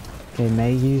 Okay,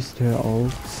 May used her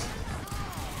ult.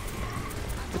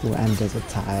 Ooh, and there's a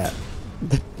tire.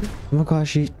 Oh my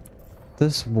gosh,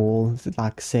 this wall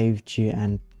like saved you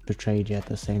and betrayed you at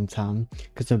the same time.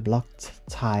 Because it blocked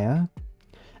tire.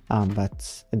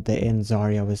 But at the end,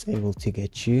 Zarya was able to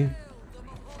get you.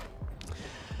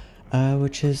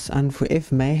 Which is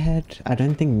if May had... I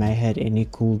don't think May had any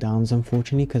cooldowns,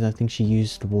 unfortunately, because I think she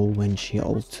used wall when she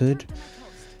ulted.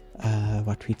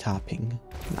 What we typing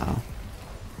now?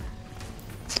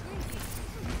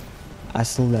 I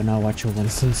still don't know what your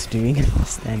Winston's doing.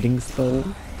 Standing still.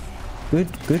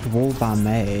 Good wall by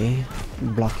May,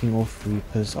 blocking off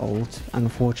Reaper's ult.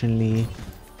 Unfortunately,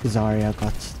 Zarya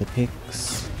got the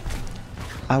picks.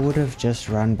 I would have just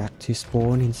run back to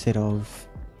spawn instead of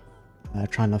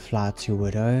trying to fly to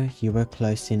Widow. You were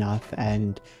close enough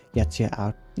and you had to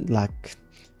out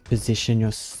position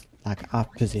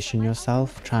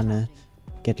yourself trying to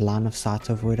get line of sight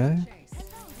of Widow.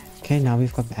 Okay, now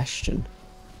we've got Bastion.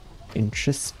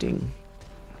 Interesting.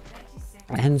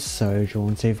 And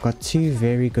Sojourn, so you've got two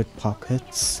very good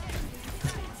pockets.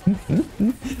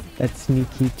 That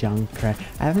sneaky Junkrat.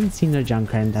 I haven't seen a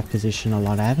Junkrat in that position a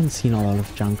lot. I haven't seen a lot of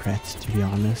Junkrats, to be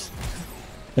honest.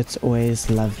 It's always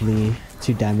lovely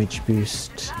to damage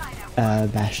boost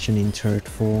Bastion in turret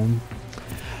form.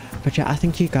 But yeah, I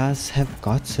think you guys have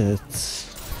got it.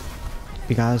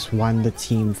 You guys won the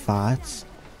team fights.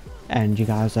 And you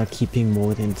guys are keeping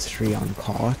more than 3 on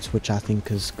cart, which I think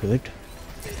is good.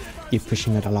 You're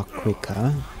pushing it a lot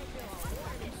quicker.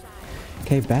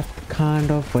 Okay, Bap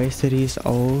kind of wasted his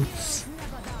ults.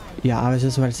 Yeah, I was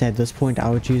just about to say at this point I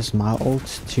would use my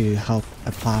ult to help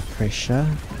apply pressure.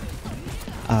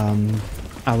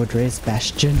 I would raise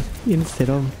Bastion instead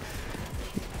of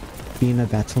being a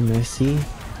Battle Mercy.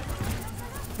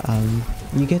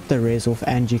 You get the res off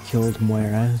and you killed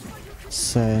Moira,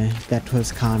 so that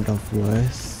was kind of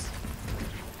worse.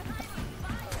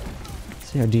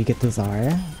 So yeah, do you get the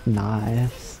Zarya?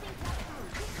 Nice.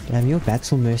 Damn, your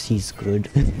Battle Mercy is good.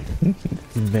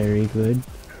 Very good.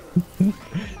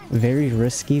 Very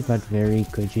risky, but very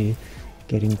good. You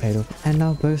getting paid off. And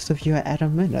now both of you are at a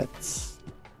minute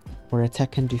for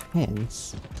attack and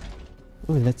defense.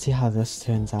 Oh, let's see how this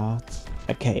turns out.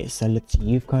 Okay, so let's see.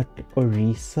 You've got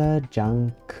Orisa,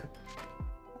 Junk,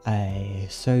 a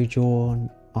Sojourn,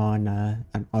 Ana,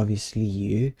 and obviously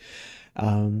you.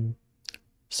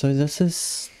 So this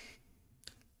is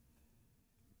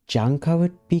Junk. I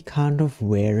would be kind of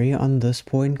wary on this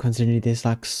point, considering there's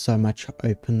like so much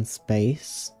open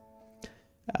space.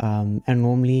 And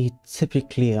normally,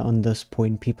 typically on this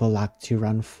point, people like to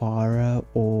run Pharah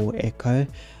or Echo.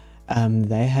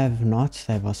 They have not.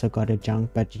 They've also got a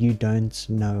Junk, but you don't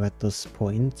know at this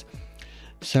point.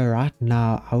 So right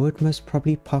now, I would most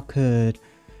probably pocket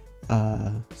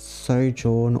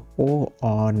Sojourn or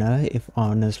Ana if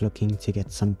Ana's looking to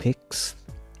get some picks.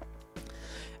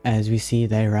 As we see,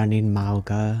 they run in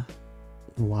Malga.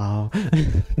 Wow.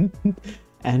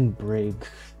 And Brig.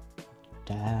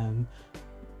 Damn.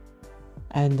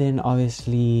 And then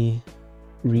obviously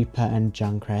Reaper and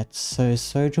Junkrats. So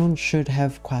Sojourn should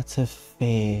have quite a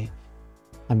fair...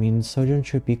 I mean, Sojourn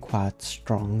should be quite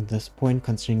strong at this point,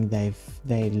 considering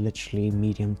they're literally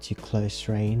medium to close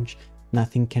range.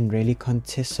 Nothing can really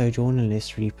contest Sojourn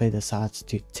unless Reaper decides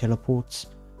to teleport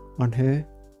on her.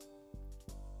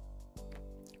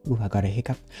 Ooh, I got a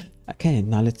hiccup. Okay,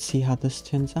 now let's see how this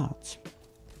turns out.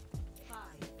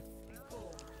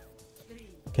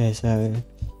 Okay, so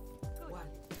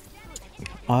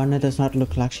Ana does not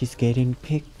look like she's getting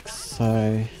picks,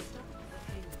 so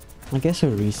I guess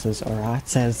Orisa's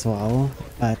alright as well,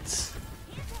 but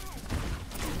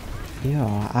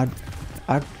yeah,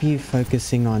 I'd be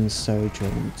focusing on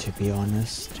Sojourn, to be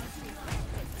honest,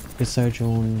 because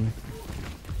Sojourn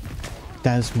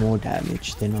does more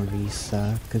damage than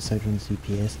Orisa, because Sojourn's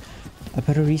DPS.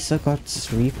 But Orisa got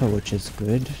Reaper, which is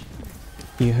good.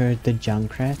 You heard the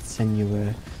Junkrats and you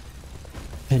were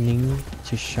pinning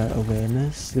to show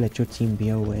awareness, let your team be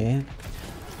aware.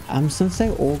 Since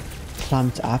they all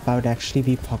clumped up, I would actually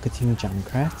be pocketing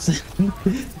Junkrats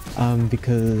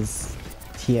because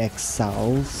he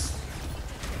excels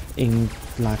in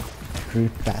like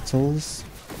group battles,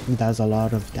 he does a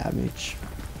lot of damage.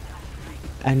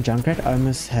 And Junkrat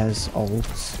almost has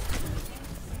ults.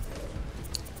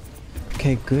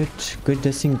 Okay, good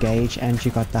disengage, and you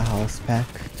got the health pack.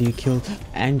 You killed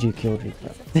Reaper.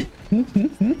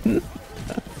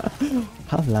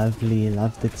 How lovely,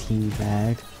 love the tea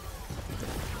bag.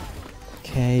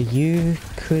 Okay, you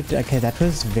could, okay, that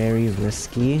was very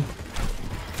risky.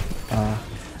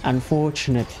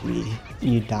 Unfortunately,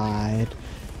 you died.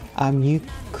 You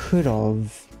could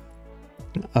have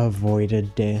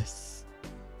avoided death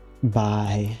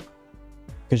by,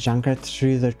 because Junkrat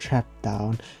threw the trap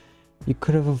down. You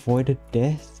could have avoided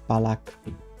death by like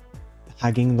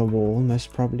hugging the wall,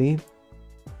 most probably.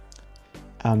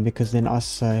 Because then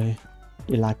also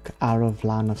you're like out of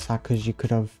line of sight, because you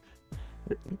could have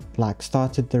like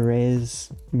started the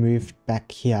res, moved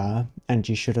back here, and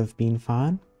you should have been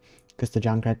fine, because the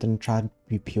Junkrat didn't try to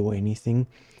be pure or anything.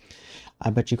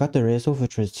 But you got the res off,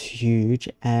 which was huge,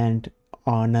 and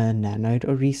Ana nanoed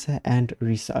Orisa, and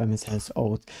Orisa almost has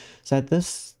ult. So at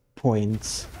this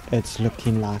point, it's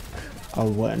looking like a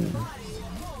win.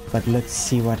 But let's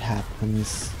see what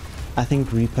happens. I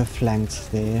think Reaper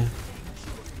flanked there,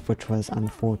 which was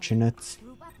unfortunate.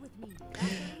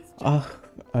 Oh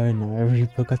no,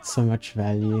 Reaper got so much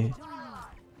value.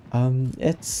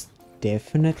 It's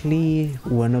definitely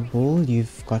winnable.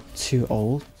 You've got 2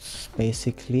 ults,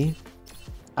 basically.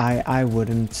 I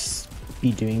wouldn't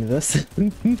be doing this.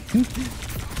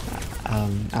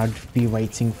 I'd be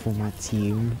waiting for my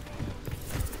team.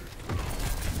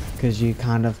 Because you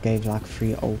kind of gave like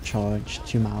free ult charge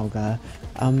to Malga.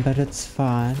 But it's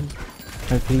fine.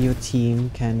 Hopefully your team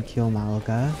can kill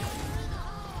Malga.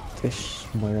 Fish,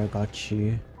 Moira got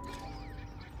you.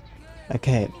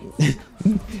 Okay.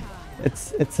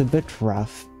 It's a bit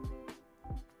rough.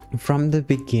 From the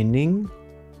beginning,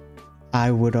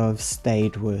 I would have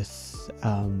stayed with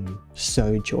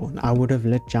Sojourn. I would have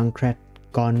let Junkrat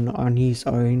gone on his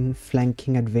own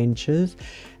flanking adventures,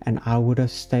 and I would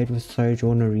have stayed with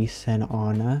Sojourn, Orisa, and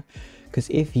Ana. Because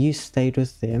if you stayed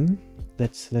with them,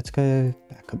 let's go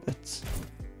back a bit.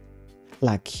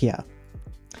 Like here.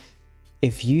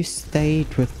 If you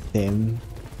stayed with them,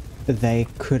 they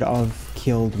could have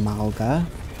killed Malga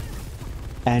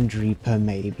and Reaper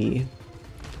maybe,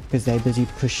 because they're busy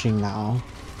pushing now,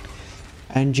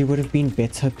 and you would have been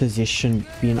better positioned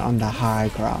being on the high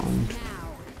ground,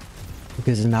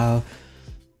 because now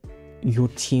your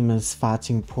team is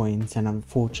fighting points and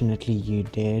unfortunately you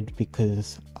did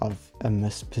because of a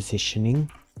mispositioning.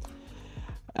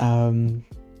 So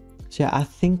yeah, I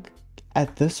think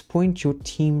at this point your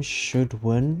team should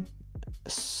win.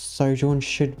 Sojourn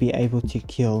should be able to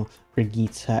kill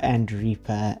Brigitte and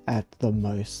Reaper at the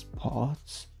most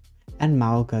part. And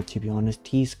Malga, to be honest,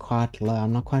 he's quite low.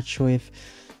 I'm not quite sure if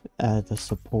the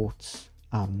supports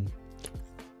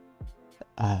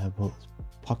will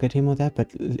pocket him or that, but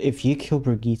if you kill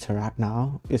Brigitte right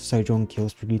now, if Sojourn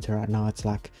kills Brigitte right now, it's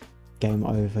like game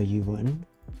over, you win.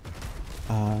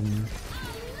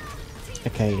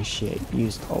 Okay, she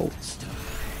used ult.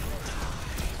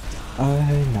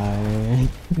 Oh no.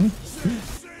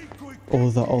 All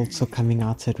the ults are coming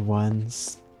out at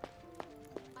once.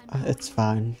 It's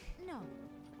fine.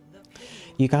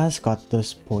 You guys got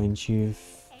this point. You've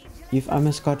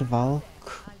almost got Valk.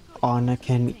 Ana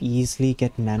can easily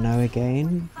get Nano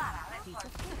again.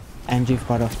 And you've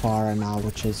got a Pharah now,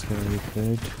 which is very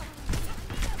good.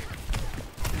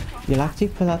 You like to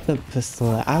pull out the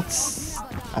pistol out.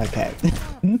 Okay.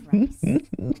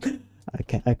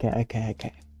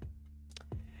 Okay.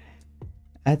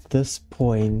 At this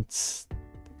point,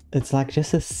 it's like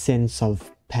just a sense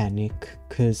of panic,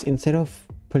 because instead of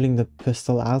pulling the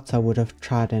pistol out, I would have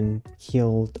tried and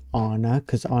healed Ana,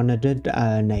 because Ana did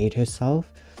nade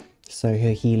herself, so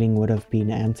her healing would have been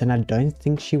amped, and I don't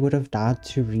think she would have died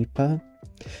to Reaper,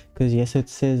 because yes, it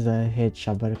says a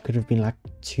headshot, but it could have been like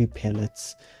 2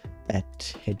 pellets that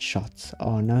headshots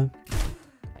Ana.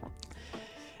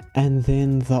 And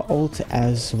then the ult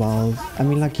as well. I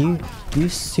mean, like you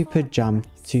super jumped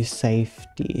to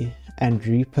safety and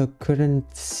Reaper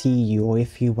couldn't see you, or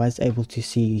if he was able to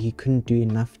see you, he couldn't do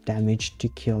enough damage to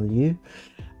kill you.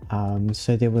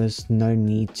 So there was no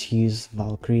need to use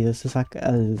Valkyrie. This is like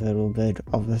a little bit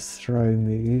of a throw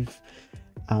move,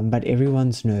 but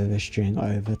everyone's nervous during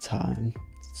overtime,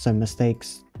 so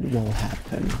mistakes will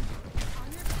happen.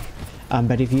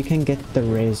 But if you can get the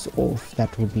res off,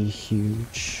 that would be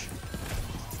huge,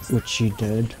 which you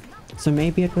did. So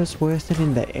maybe it was worth it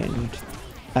in the end.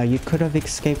 You could have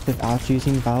escaped without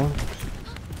using Valk.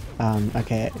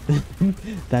 Okay,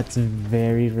 that's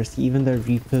very risky. Even though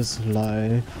Reaper's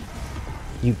low,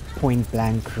 you point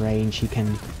blank range, he can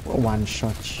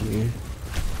one-shot you.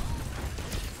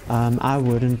 I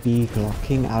wouldn't be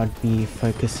Glocking, I would be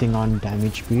focusing on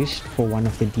damage boost for one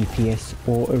of the DPS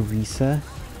or Orisa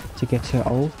to get her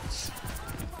ults.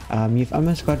 You've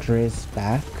almost got res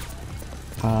back.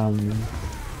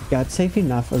 Yeah, it's safe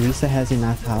enough. Orisa has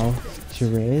enough health to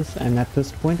res, and at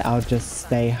this point I'll just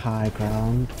stay high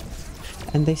ground,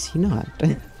 and they see not.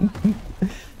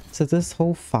 So this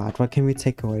whole fight, what can we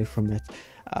take away from it?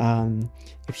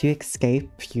 If you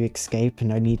escape,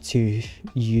 no need to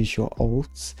use your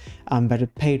ults, but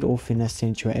it paid off in a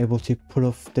sense. You were able to pull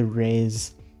off the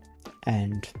res,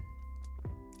 and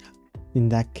in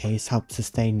that case help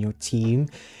sustain your team.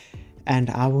 And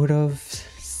I would have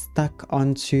stuck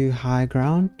onto high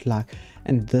ground. Like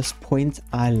at this point,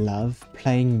 I love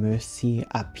playing Mercy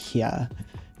up here,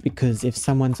 because if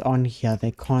someone's on here,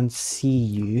 they can't see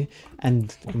you,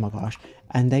 and oh my gosh,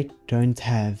 and they don't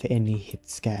have any hit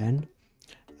scan,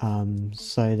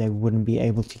 so they wouldn't be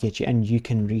able to get you, and you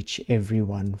can reach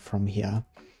everyone from here.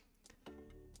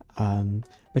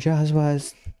 But yeah, as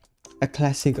was a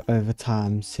classic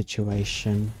overtime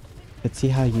situation. Let's see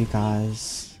how you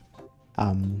guys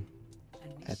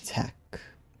attack.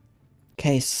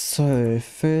 Okay, so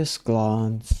first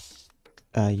glance,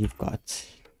 you've got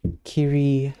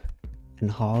Kiri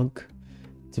and Hog.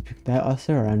 They're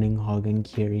also running Hog and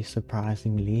Kiri,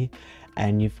 surprisingly.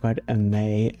 And you've got a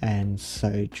Mei and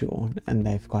Sojourn, and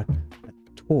they've got a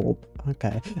Torb.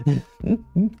 Okay.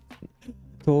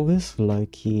 Torb is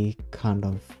low-key kind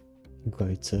of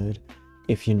goated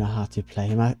if you know how to play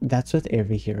him. That's with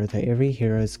every hero though. Every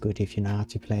hero is good if you know how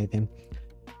to play them.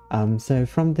 So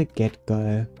from the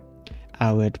get-go,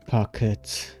 I would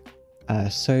pocket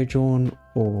Sojourn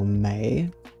or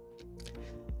Mei.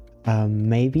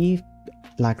 Maybe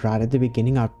like right at the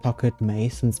beginning I'd pocket Mei,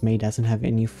 since Mei doesn't have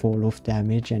any fall off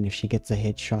damage, and if she gets a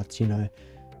headshot, you know,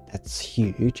 that's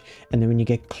huge. And then when you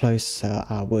get closer,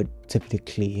 I would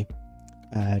typically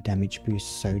damage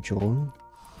boost Sojourn.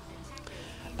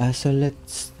 So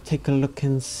let's take a look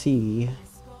and see.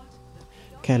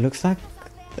 Okay, looks like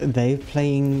they're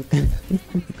playing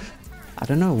I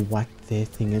don't know what their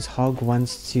thing is. Hog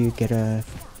wants to get a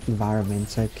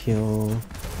environmental kill,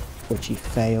 which he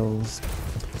fails.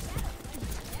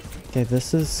 Okay,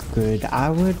 this is good. I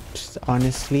would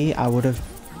have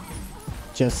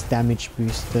just damage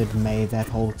boosted Mei that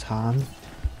whole time,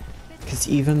 because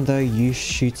even though you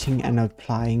shooting and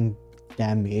applying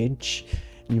damage,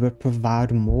 you would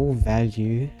provide more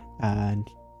value and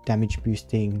damage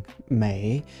boosting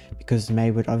Mei, because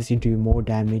Mei would obviously do more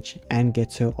damage and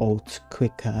get her ult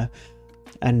quicker.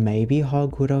 And maybe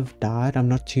Hog would have died, I'm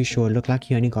not too sure. It looked like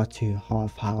he only got to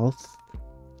half health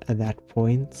at that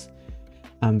point.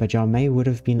 But yeah, Mei would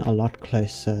have been a lot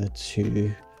closer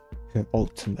to her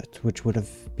ultimate, which would have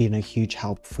been a huge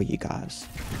help for you guys.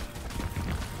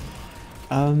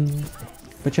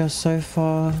 But yeah, so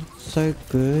far so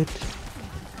good.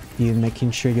 You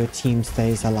making sure your team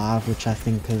stays alive, which I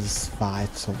think is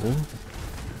vital.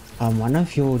 One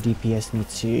of your DPS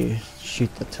needs to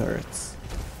shoot the turrets,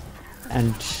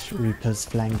 and Reaper's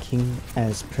flanking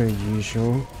as per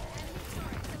usual.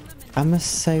 I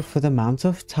must say, for the amount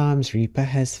of times Reaper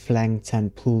has flanked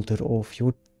and pulled it off,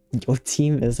 your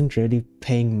team isn't really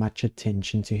paying much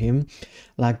attention to him.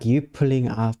 Like, you pulling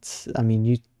out, I mean,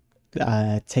 you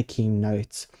taking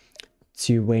notes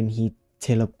to when he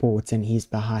teleports and he's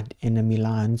behind enemy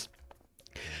lines.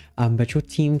 But your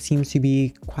team seems to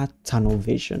be quite tunnel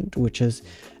visioned, which is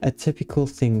a typical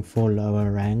thing for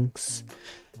lower ranks.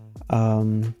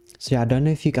 So yeah, I don't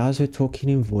know if you guys were talking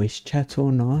in voice chat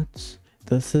or not.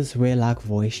 This is where like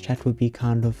voice chat would be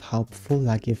kind of helpful.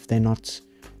 Like if they're not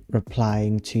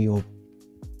replying to your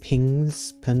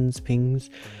pings,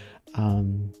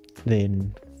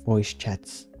 then voice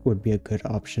chats would be a good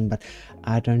option. But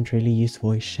I don't really use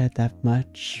voice chat that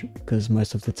much, because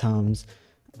most of the times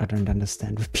I don't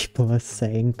understand what people are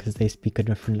saying because they speak a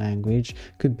different language.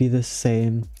 Could be the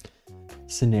same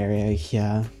scenario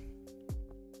here.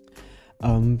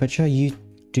 But yeah, you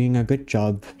doing a good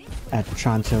job at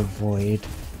trying to avoid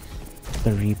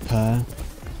the Reaper.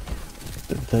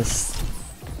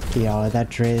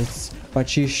 That res,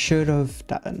 what you should have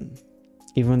done,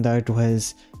 even though it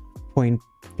was point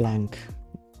blank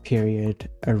period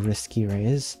a risky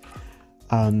res,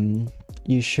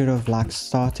 you should have like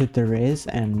started the res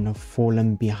and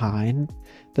fallen behind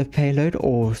the payload,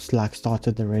 or like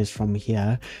started the res from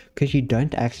here, because you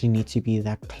don't actually need to be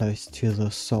that close to the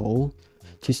soul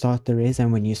to start the res.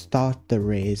 And when you start the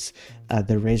res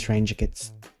range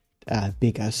gets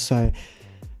bigger. So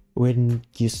when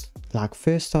you like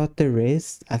first start the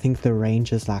res, I think the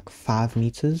range is like 5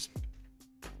 meters,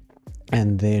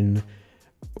 and then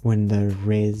when the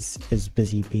res is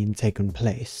busy being taken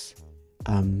place,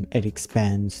 it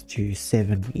expands to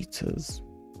 7 meters.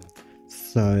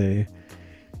 So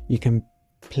you can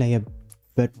play a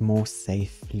bit more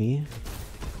safely.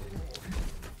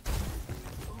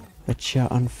 But yeah,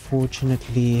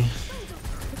 unfortunately,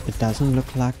 it doesn't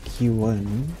look like you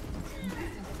win.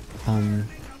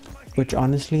 Which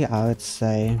honestly, I would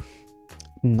say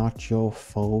not your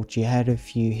fault. You had a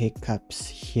few hiccups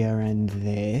here and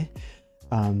there,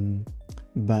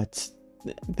 but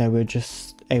they were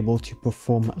just able to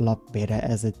perform a lot better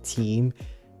as a team,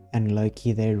 and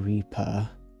Loki, their Reaper,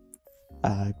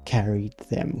 carried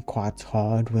them quite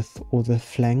hard with all the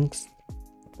flanks.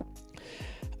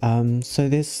 So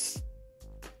there's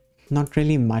not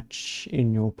really much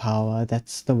in your power.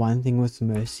 That's the one thing with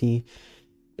Mercy.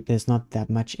 There's not that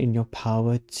much in your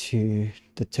power to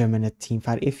determine a team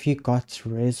fight. If you got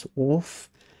res off,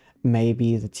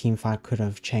 maybe the team fight could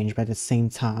have changed, but at the same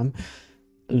time,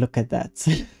 look at that.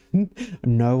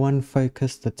 No one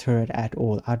focused the turret at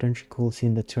all. I don't recall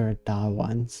seeing the turret die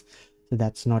once, so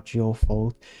that's not your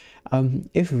fault.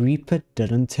 If Reaper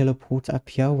didn't teleport up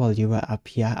here while you were up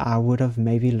here, I would have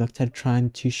maybe looked at trying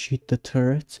to shoot the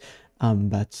turret,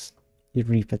 but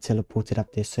Reaper teleported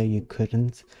up there, so you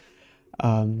couldn't.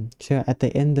 So at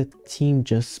the end, the team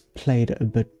just played a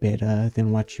bit better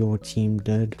than what your team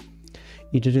did.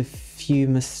 You did a few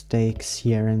mistakes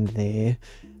here and there,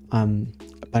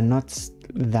 but not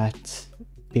that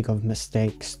big of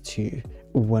mistakes to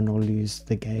win or lose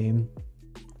the game.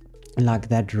 Like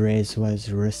that res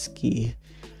was risky,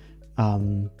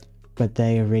 but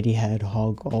they already had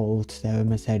hog ult, they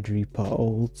almost had reaper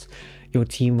ult. Your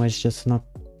team was just not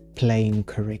playing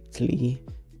correctly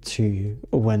to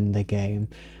win the game.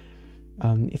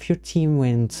 If your team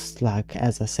went, like,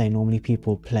 as I say, normally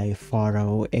people play Pharah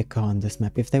or Echo on this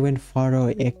map. If they went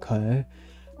Pharah or Echo,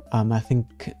 I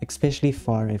think, especially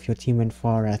Pharah, if your team went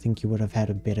Pharah, I think you would have had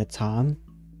a better time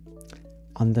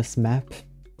on this map.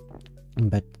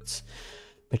 But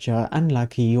you're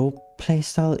unlucky. Your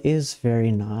playstyle is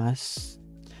very nice.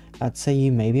 I'd say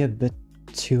you may be a bit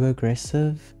too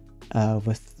aggressive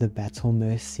with the Battle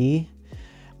Mercy.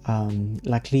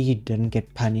 Luckily you didn't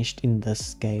get punished in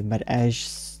this game, but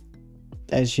as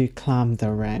you climb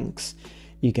the ranks,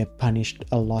 you get punished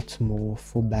a lot more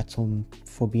for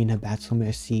being a Battle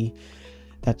Mercy.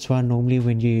 That's why normally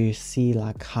when you see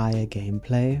like higher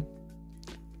gameplay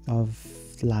of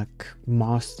like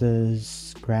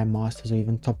masters, grandmasters, or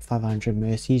even top 500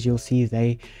 mercies, you'll see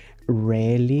they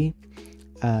rarely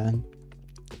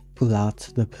pull out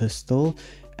the pistol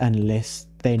unless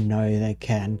they know they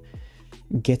can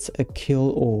get a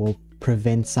kill or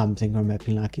prevent something from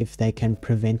happening. Like if they can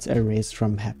prevent a res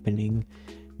from happening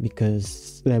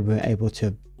because they were able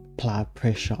to apply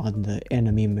pressure on the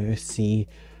enemy mercy,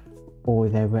 or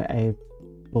they were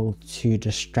able to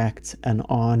distract an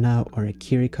Ana or a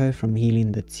Kiriko from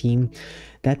healing the team.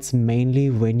 That's mainly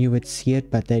when you would see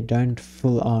it, but they don't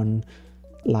full on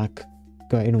like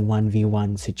go in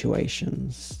 1v1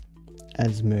 situations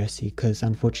as Mercy, because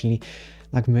unfortunately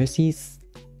like Mercy's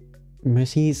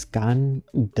gun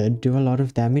did do a lot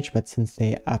of damage, but since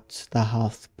they upped the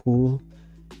health pool,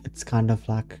 it's kind of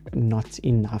like not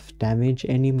enough damage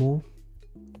anymore.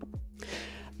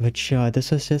 But sure,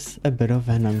 this was just a bit of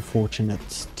an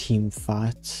unfortunate team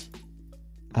fight.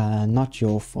 Not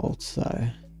your fault, so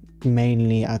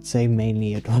I'd say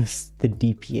mainly it was the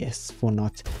DPS for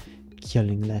not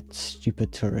killing that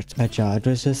stupid turret. But yeah, it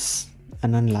was just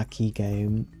an unlucky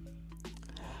game.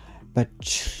 But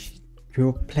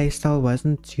your playstyle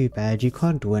wasn't too bad. You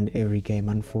can't win every game,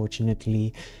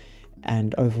 unfortunately,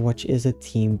 and Overwatch is a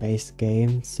team-based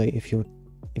game, so if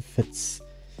it's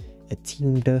a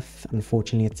team diff,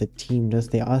 unfortunately it's a team diff.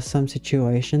 There are some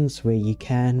situations where you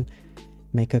can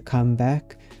make a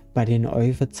comeback, but in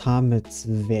overtime it's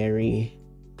very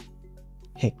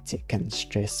hectic and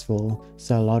stressful,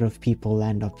 so a lot of people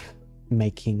end up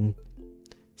making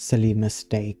silly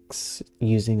mistakes,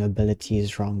 using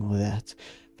abilities wrong or that.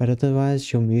 But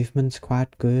otherwise your movement's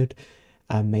quite good.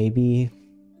 Maybe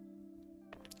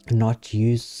not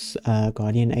use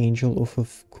Guardian Angel off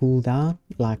of cooldown,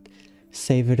 like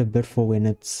save it a bit for when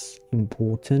it's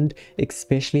important,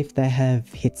 especially if they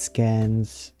have hit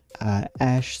scans,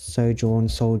 Ashe, Sojourn,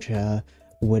 Soldier,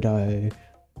 Widow,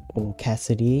 or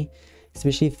Cassidy.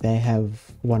 Especially if they have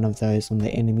one of those on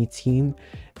the enemy team,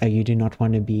 you do not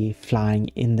want to be flying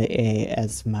in the air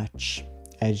as much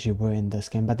as you were in this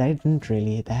game. But they didn't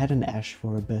really, they had an Ashe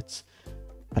for a bit,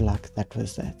 but like that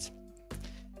was that.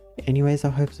 Anyways, I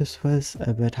hope this was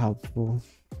a bit helpful.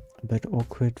 A bit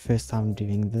awkward, first time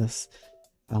doing this.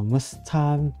 With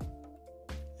time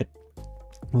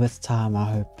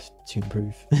I hope to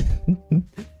improve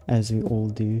as we all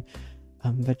do.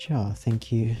 But yeah,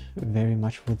 thank you very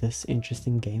much for this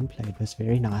interesting gameplay. It was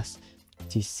very nice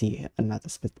to see another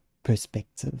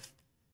perspective.